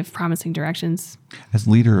variety of promising directions. As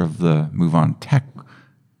leader of the MoveOn tech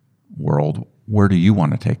world, where do you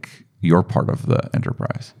want to take your part of the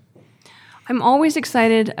enterprise? I'm always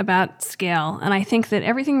excited about scale, and I think that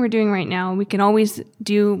everything we're doing right now, we can always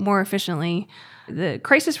do more efficiently. The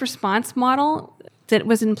crisis response model that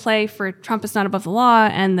was in play for Trump is not above the law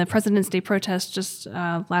and the President's Day protest just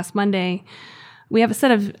last Monday, we have a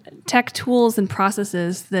set of tech tools and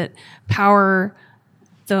processes that power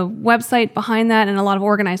the website behind that and a lot of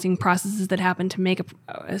organizing processes that happen to make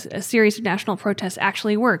a series of national protests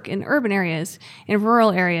actually work in urban areas, in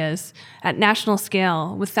rural areas, at national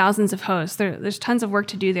scale with thousands of hosts. There's tons of work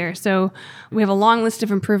to do there. So we have a long list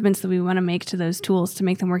of improvements that we want to make to those tools to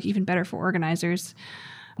make them work even better for organizers.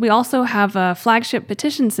 We also have a flagship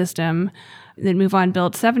petition system that MoveOn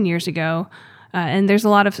built 7 years ago. And there's a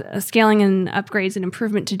lot of scaling and upgrades and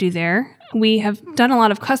improvement to do there. We have done a lot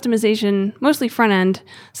of customization, mostly front end,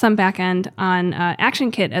 some back end, on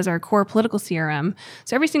ActionKit as our core political CRM.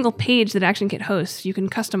 So every single page that ActionKit hosts, you can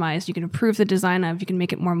customize, you can improve the design of, you can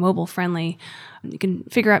make it more mobile friendly. You can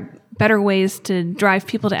figure out better ways to drive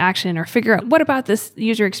people to action or figure out what about this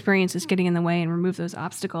user experience is getting in the way and remove those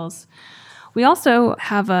obstacles. We also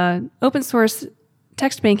have an open source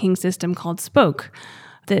text banking system called Spoke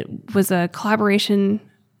that was a collaboration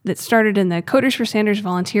that started in the Coders for Sanders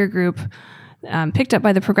volunteer group, picked up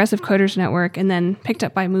by the Progressive Coders Network, and then picked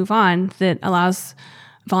up by MoveOn, that allows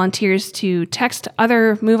volunteers to text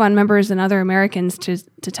other MoveOn members and other Americans to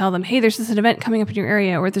tell them, hey, there's this event coming up in your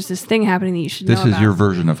area, or there's this thing happening that you should know about. This is your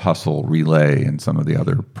version of Hustle, Relay, and some of the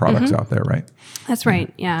other products out there, right? That's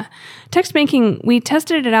right, yeah. Text banking, we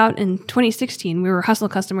tested it out in 2016. We were Hustle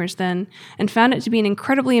customers then and found it to be an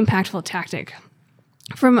incredibly impactful tactic.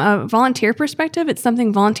 From a volunteer perspective, it's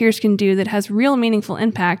something volunteers can do that has real meaningful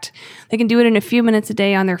impact. They can do it in a few minutes a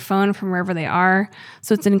day on their phone from wherever they are.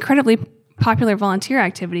 So it's an incredibly popular volunteer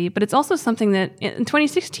activity, but it's also something that in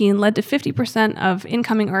 2016 led to 50% of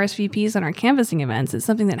incoming RSVPs on our canvassing events. It's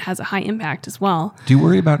something that has a high impact as well. Do you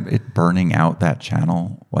worry about it burning out that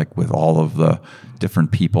channel, like with all of the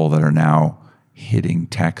different people that are now hitting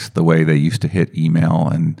text the way they used to hit email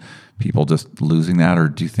and people just losing that, or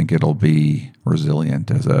do you think it'll be resilient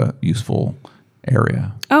as a useful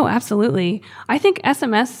area? Oh, absolutely. I think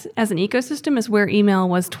SMS as an ecosystem is where email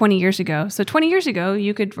was 20 years ago. So 20 years ago,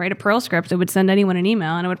 you could write a Perl script that would send anyone an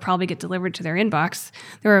email and it would probably get delivered to their inbox.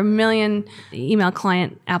 There were a million email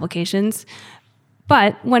client applications.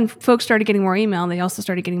 But when folks started getting more email, they also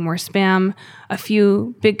started getting more spam. A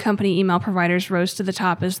few big company email providers rose to the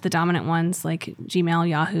top as the dominant ones, like Gmail,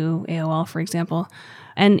 Yahoo, AOL, for example.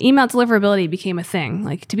 And email deliverability became a thing.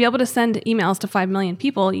 Like, to be able to send emails to 5 million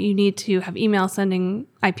people, you need to have email sending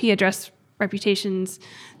IP address reputations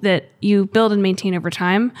that you build and maintain over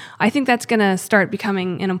time. I think that's going to start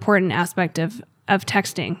becoming an important aspect of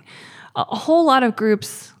texting. A whole lot of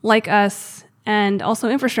groups like us and also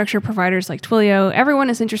infrastructure providers like Twilio, everyone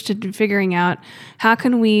is interested in figuring out how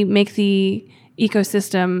can we make the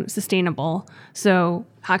ecosystem sustainable. So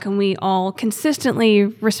how can we all consistently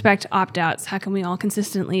respect opt-outs? How can we all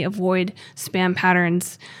consistently avoid spam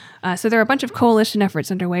patterns? So there are a bunch of coalition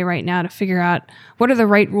efforts underway right now to figure out what are the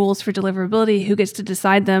right rules for deliverability, who gets to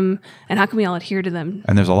decide them, and how can we all adhere to them?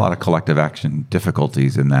 And there's a lot of collective action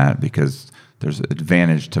difficulties in that because there's an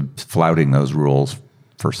advantage to flouting those rules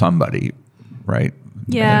for somebody, right?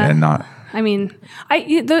 Yeah. And not... I mean, there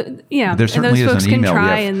certainly and those folks is an can email.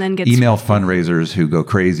 try and then get email fundraisers who go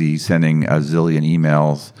crazy sending a zillion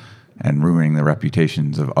emails and ruining the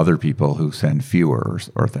reputations of other people who send fewer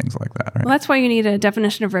or things like that. Right? Well, that's why you need a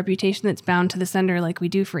definition of reputation that's bound to the sender like we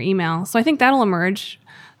do for email. So I think that'll emerge.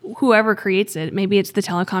 Whoever creates it, maybe it's the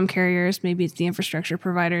telecom carriers, maybe it's the infrastructure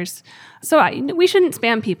providers. So we shouldn't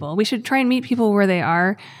spam people. We should try and meet people where they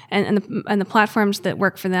are and the platforms that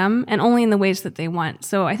work for them, and only in the ways that they want.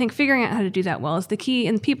 So I think figuring out how to do that well is the key,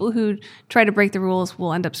 and people who try to break the rules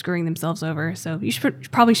will end up screwing themselves over. So you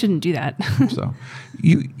probably shouldn't do that. So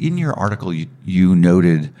in your article, you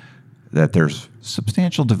noted that there's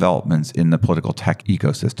substantial developments in the political tech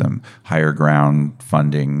ecosystem, higher ground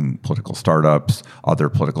funding, political startups, other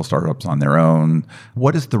political startups on their own.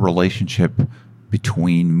 What is the relationship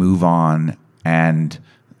between MoveOn and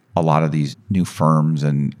a lot of these new firms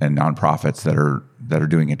and nonprofits that are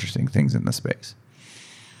doing interesting things in the space?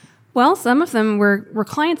 Well, some of them we're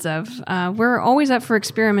clients of. We're always up for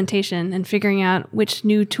experimentation and figuring out which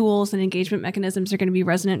new tools and engagement mechanisms are going to be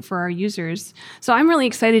resonant for our users. So I'm really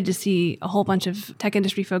excited to see a whole bunch of tech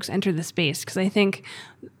industry folks enter the space, because I think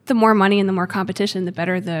the more money and the more competition, the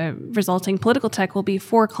better the resulting political tech will be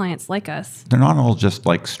for clients like us. They're not all just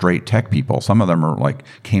like straight tech people. Some of them are like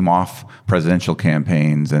came off presidential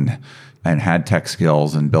campaigns and had tech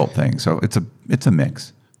skills and built things. So it's a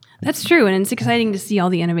mix. That's true, and it's exciting to see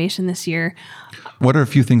all the innovation this year. What are a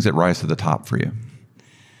few things that rise to the top for you?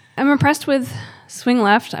 I'm impressed with Swing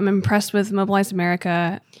Left. I'm impressed with Mobilize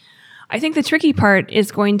America. I think the tricky part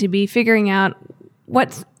is going to be figuring out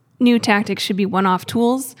what new tactics should be one-off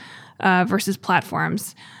tools versus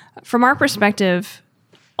platforms. From our perspective,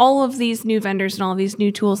 all of these new vendors and all of these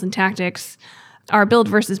new tools and tactics are build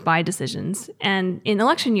versus buy decisions. And in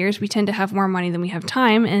election years, we tend to have more money than we have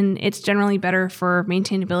time, and it's generally better for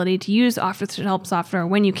maintainability to use off-the-shelf software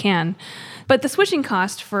when you can. But the switching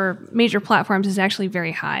cost for major platforms is actually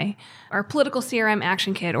very high. Our political CRM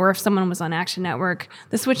Action Kit, or if someone was on Action Network,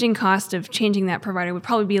 the switching cost of changing that provider would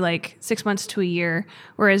probably be like 6 months to a year.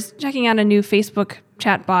 Whereas checking out a new Facebook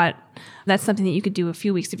chatbot, that's something that you could do a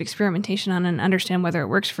few weeks of experimentation on and understand whether it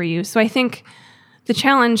works for you. So I think the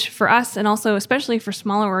challenge for us, and also especially for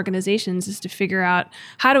smaller organizations, is to figure out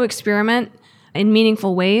how to experiment in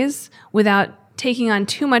meaningful ways without taking on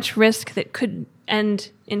too much risk that could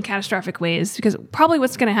end in catastrophic ways. Because probably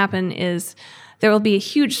what's going to happen is there will be a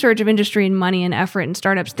huge surge of industry and money and effort in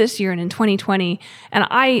startups this year and in 2020. And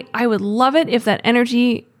I would love it if that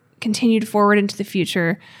energy continued forward into the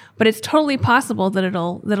future, but it's totally possible that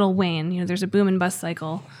it'll wane. You know, there's a boom and bust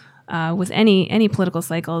cycle with any political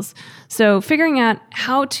cycles. So figuring out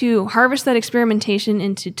how to harvest that experimentation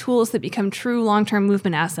into tools that become true long-term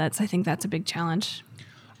movement assets, I think that's a big challenge.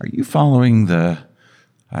 Are you following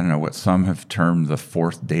I don't know, what some have termed the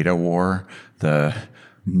fourth data war, the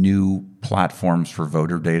new platforms for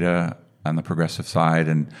voter data on the progressive side,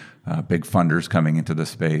 and big funders coming into the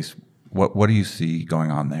space? What do you see going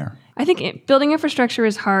on there? I think building infrastructure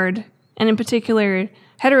is hard, and in particular,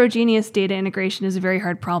 heterogeneous data integration is a very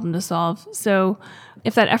hard problem to solve. So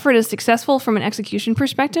if that effort is successful from an execution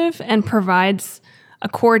perspective and provides a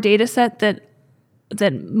core data set that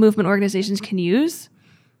movement organizations can use,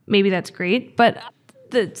 maybe that's great. But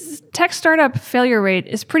the tech startup failure rate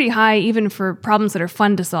is pretty high even for problems that are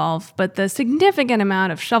fun to solve. But the significant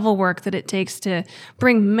amount of shovel work that it takes to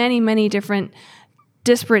bring many, many different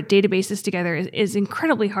disparate databases together is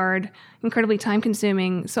incredibly hard, incredibly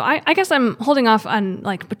time-consuming. So I guess I'm holding off on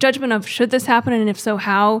judgment of should this happen, and if so,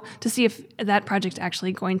 how, to see if that project's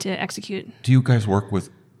actually going to execute. Do you guys work with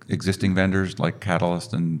existing vendors like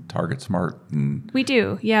Catalyst and TargetSmart? We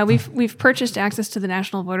do, yeah. We've purchased access to the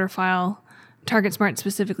National Voter File, TargetSmart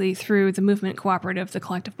specifically, through the Movement Cooperative, the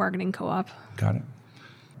collective bargaining co-op. Got it.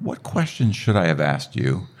 What questions should I have asked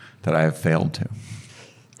you that I have failed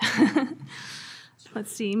to?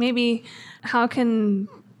 Let's see, maybe how can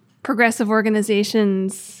progressive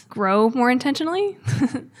organizations grow more intentionally?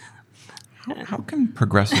 How can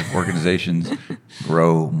progressive organizations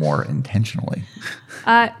grow more intentionally?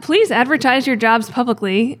 Please advertise your jobs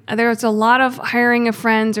publicly. There's a lot of hiring of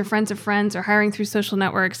friends or friends of friends or hiring through social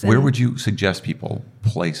networks. Where would you suggest people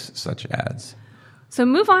place such ads? So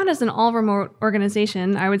MoveOn is an all-remote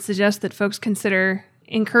organization. I would suggest that folks consider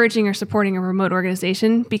encouraging or supporting a remote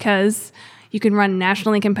organization because you can run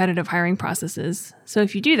nationally competitive hiring processes. So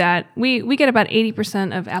if you do that, we get about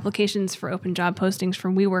 80% of applications for open job postings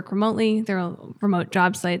from We Work Remotely. They're remote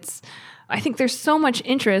job sites. I think there's so much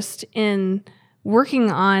interest in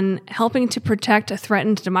working on helping to protect a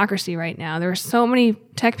threatened democracy right now. There are so many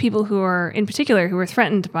tech people who are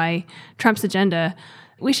threatened by Trump's agenda.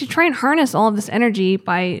 We should try and harness all of this energy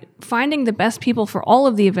by finding the best people for all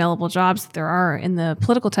of the available jobs that there are in the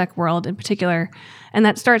political tech world in particular. And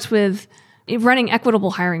that starts with running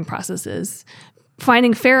equitable hiring processes,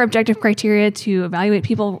 finding fair objective criteria to evaluate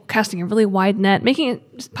people, casting a really wide net, making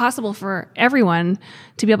it possible for everyone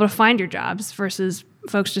to be able to find your jobs versus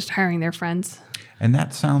folks just hiring their friends. And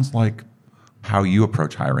that sounds like how you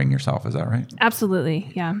approach hiring yourself. Is that right?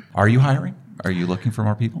 Absolutely, yeah. Are you hiring? Are you looking for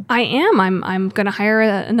more people? I am. I'm going to hire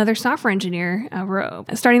another software engineer. We're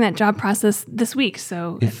starting that job process this week.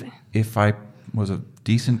 So if I was a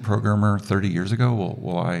decent programmer 30 years ago,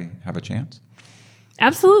 will I have a chance?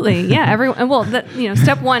 Absolutely, yeah.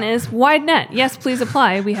 Step one is wide net. Yes, please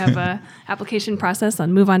apply. We have a application process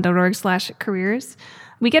on moveon.org/careers.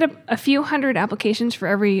 We get a few hundred applications for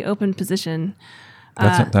every open position.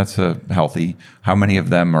 That's a healthy. How many of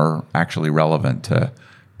them are actually relevant to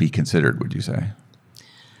be considered, would you say?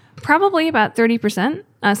 Probably about 30%.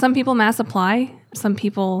 Some people mass apply. Some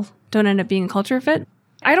people don't end up being a culture fit.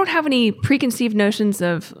 I don't have any preconceived notions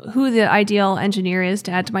of who the ideal engineer is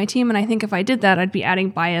to add to my team, and I think if I did that, I'd be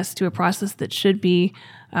adding bias to a process that should be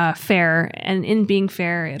fair, and in being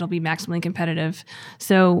fair, it'll be maximally competitive.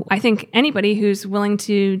 So I think anybody who's willing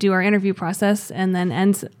to do our interview process and then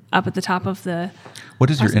ends up at the top of the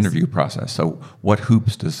What is your interview process? So what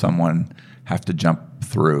hoops does someone have to jump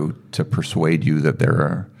through to persuade you that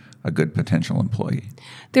they're a good potential employee?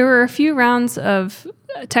 There were a few rounds of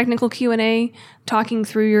technical Q&A, talking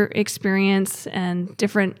through your experience and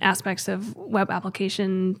different aspects of web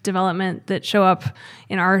application development that show up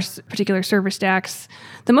in our particular server stacks.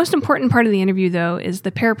 The most important part of the interview, though, is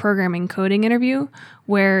the pair programming coding interview,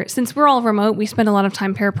 where since we're all remote, we spend a lot of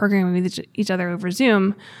time pair programming with each other over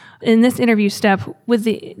Zoom. In this interview step, with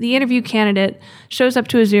the interview candidate shows up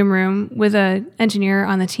to a Zoom room with an engineer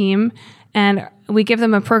on the team, and we give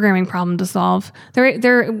them a programming problem to solve.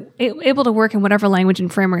 They're able to work in whatever language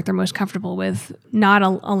and framework they're most comfortable with, not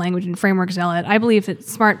a language and framework zealot. I believe that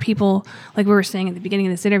smart people, like we were saying at the beginning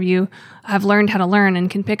of this interview, have learned how to learn and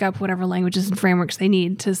can pick up whatever languages and frameworks they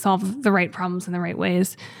need to solve the right problems in the right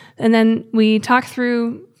ways. And then we talk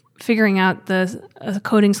through figuring out a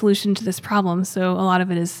coding solution to this problem. So a lot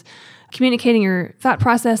of it is communicating your thought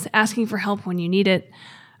process, asking for help when you need it.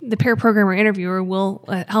 The pair programmer interviewer will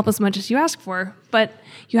help as much as you ask for, but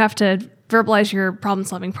you have to verbalize your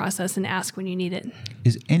problem-solving process and ask when you need it.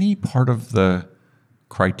 Is any part of the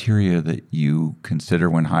criteria that you consider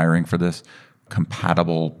when hiring for this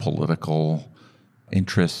compatible political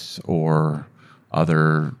interests or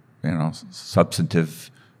other, substantive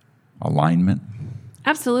alignment?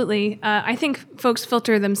 Absolutely. I think folks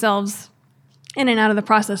filter themselves in and out of the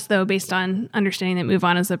process, though, based on understanding that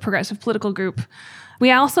MoveOn is a progressive political group. We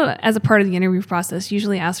also, as a part of the interview process,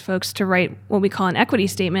 usually ask folks to write what we call an equity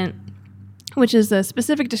statement, which is a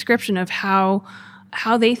specific description of how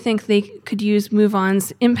they think they could use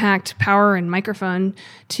MoveOn's impact, power, and microphone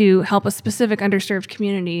to help a specific underserved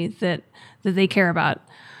community that they care about.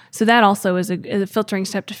 So that also is a filtering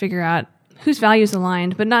step to figure out whose values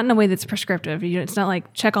aligned, but not in a way that's prescriptive. It's not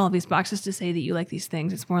like check all of these boxes to say that you like these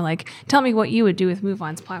things. It's more like tell me what you would do with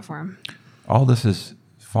MoveOn's platform. All this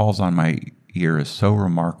falls on my ear is so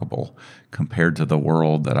remarkable compared to the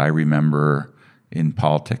world that I remember in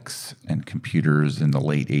politics and computers in the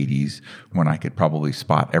late 80s, when I could probably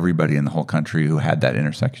spot everybody in the whole country who had that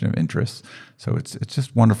intersection of interests. So it's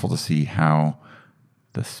just wonderful to see how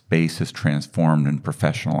the space has transformed and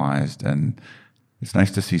professionalized, and it's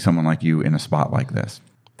nice to see someone like you in a spot like this.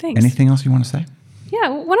 Thanks. Anything else you want to say? Yeah,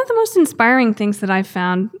 one of the most inspiring things that I've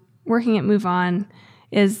found working at MoveOn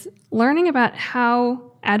is learning about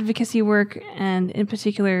how advocacy work, and in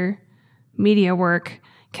particular media work,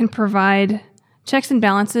 can provide checks and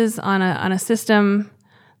balances on a system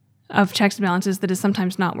of checks and balances that is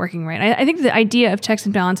sometimes not working right. I think the idea of checks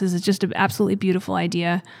and balances is just an absolutely beautiful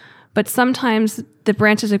idea, but sometimes the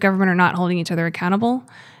branches of government are not holding each other accountable.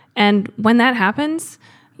 And when that happens,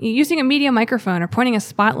 using a media microphone or pointing a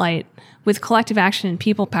spotlight with collective action and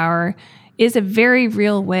people power is a very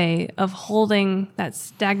real way of holding that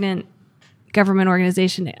stagnant government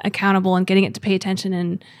organization accountable and getting it to pay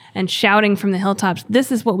attention and shouting from the hilltops,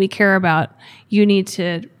 this is what we care about. You need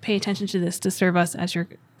to pay attention to this to serve us as your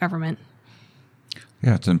government.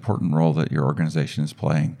 Yeah, it's an important role that your organization is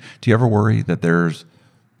playing. Do you ever worry that there's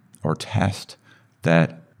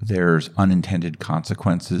unintended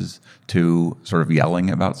consequences to sort of yelling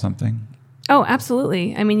about something? Oh,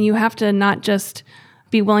 absolutely. I mean, you have to not just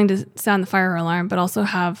be willing to sound the fire alarm, but also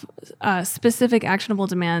have specific actionable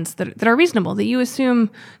demands that are reasonable, that you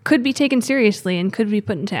assume could be taken seriously and could be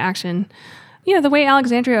put into action. The way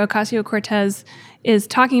Alexandria Ocasio-Cortez is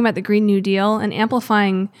talking about the Green New Deal and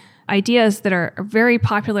amplifying ideas that are very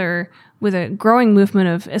popular with a growing movement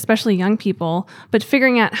of especially young people, but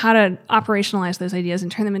figuring out how to operationalize those ideas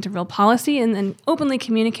and turn them into real policy, and then openly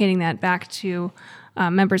communicating that back to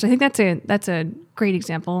members. I think that's a great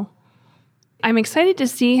example. I'm excited to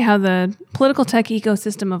see how the political tech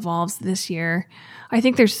ecosystem evolves this year. I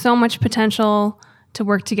think there's so much potential to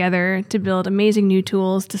work together, to build amazing new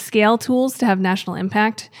tools, to scale tools to have national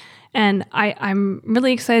impact. And I'm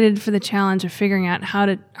really excited for the challenge of figuring out how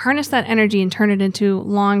to harness that energy and turn it into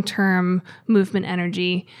long-term movement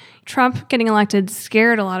energy. Trump getting elected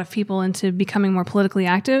scared a lot of people into becoming more politically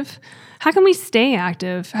active. How can we stay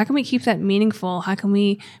active? How can we keep that meaningful? How can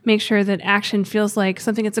we make sure that action feels like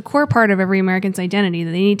something that's a core part of every American's identity,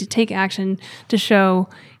 that they need to take action to show,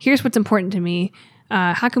 here's what's important to me.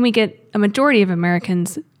 How can we get a majority of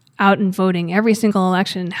Americans out and voting every single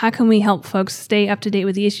election? How can we help folks stay up to date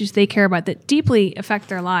with the issues they care about that deeply affect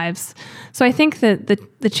their lives? So I think that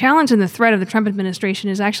the challenge and the threat of the Trump administration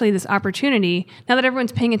is actually this opportunity. Now that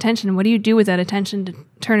everyone's paying attention, what do you do with that attention to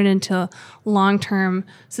turn it into long-term,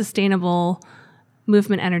 sustainable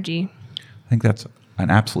movement energy? I think that's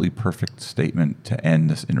an absolutely perfect statement to end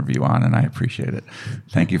this interview on, and I appreciate it.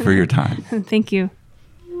 Thank you for your time. Thank you.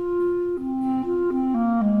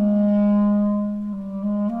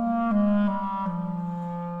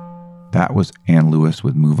 That was Ann Lewis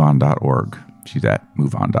with MoveOn.org. She's at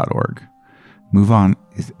MoveOn.org. MoveOn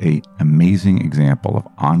is an amazing example of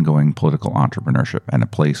ongoing political entrepreneurship and a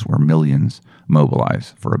place where millions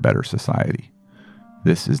mobilize for a better society.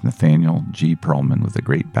 This is Nathaniel G. Perlman with the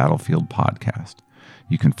Great Battlefield Podcast.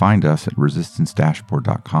 You can find us at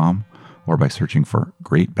resistancedashboard.com or by searching for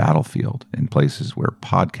Great Battlefield in places where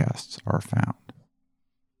podcasts are found.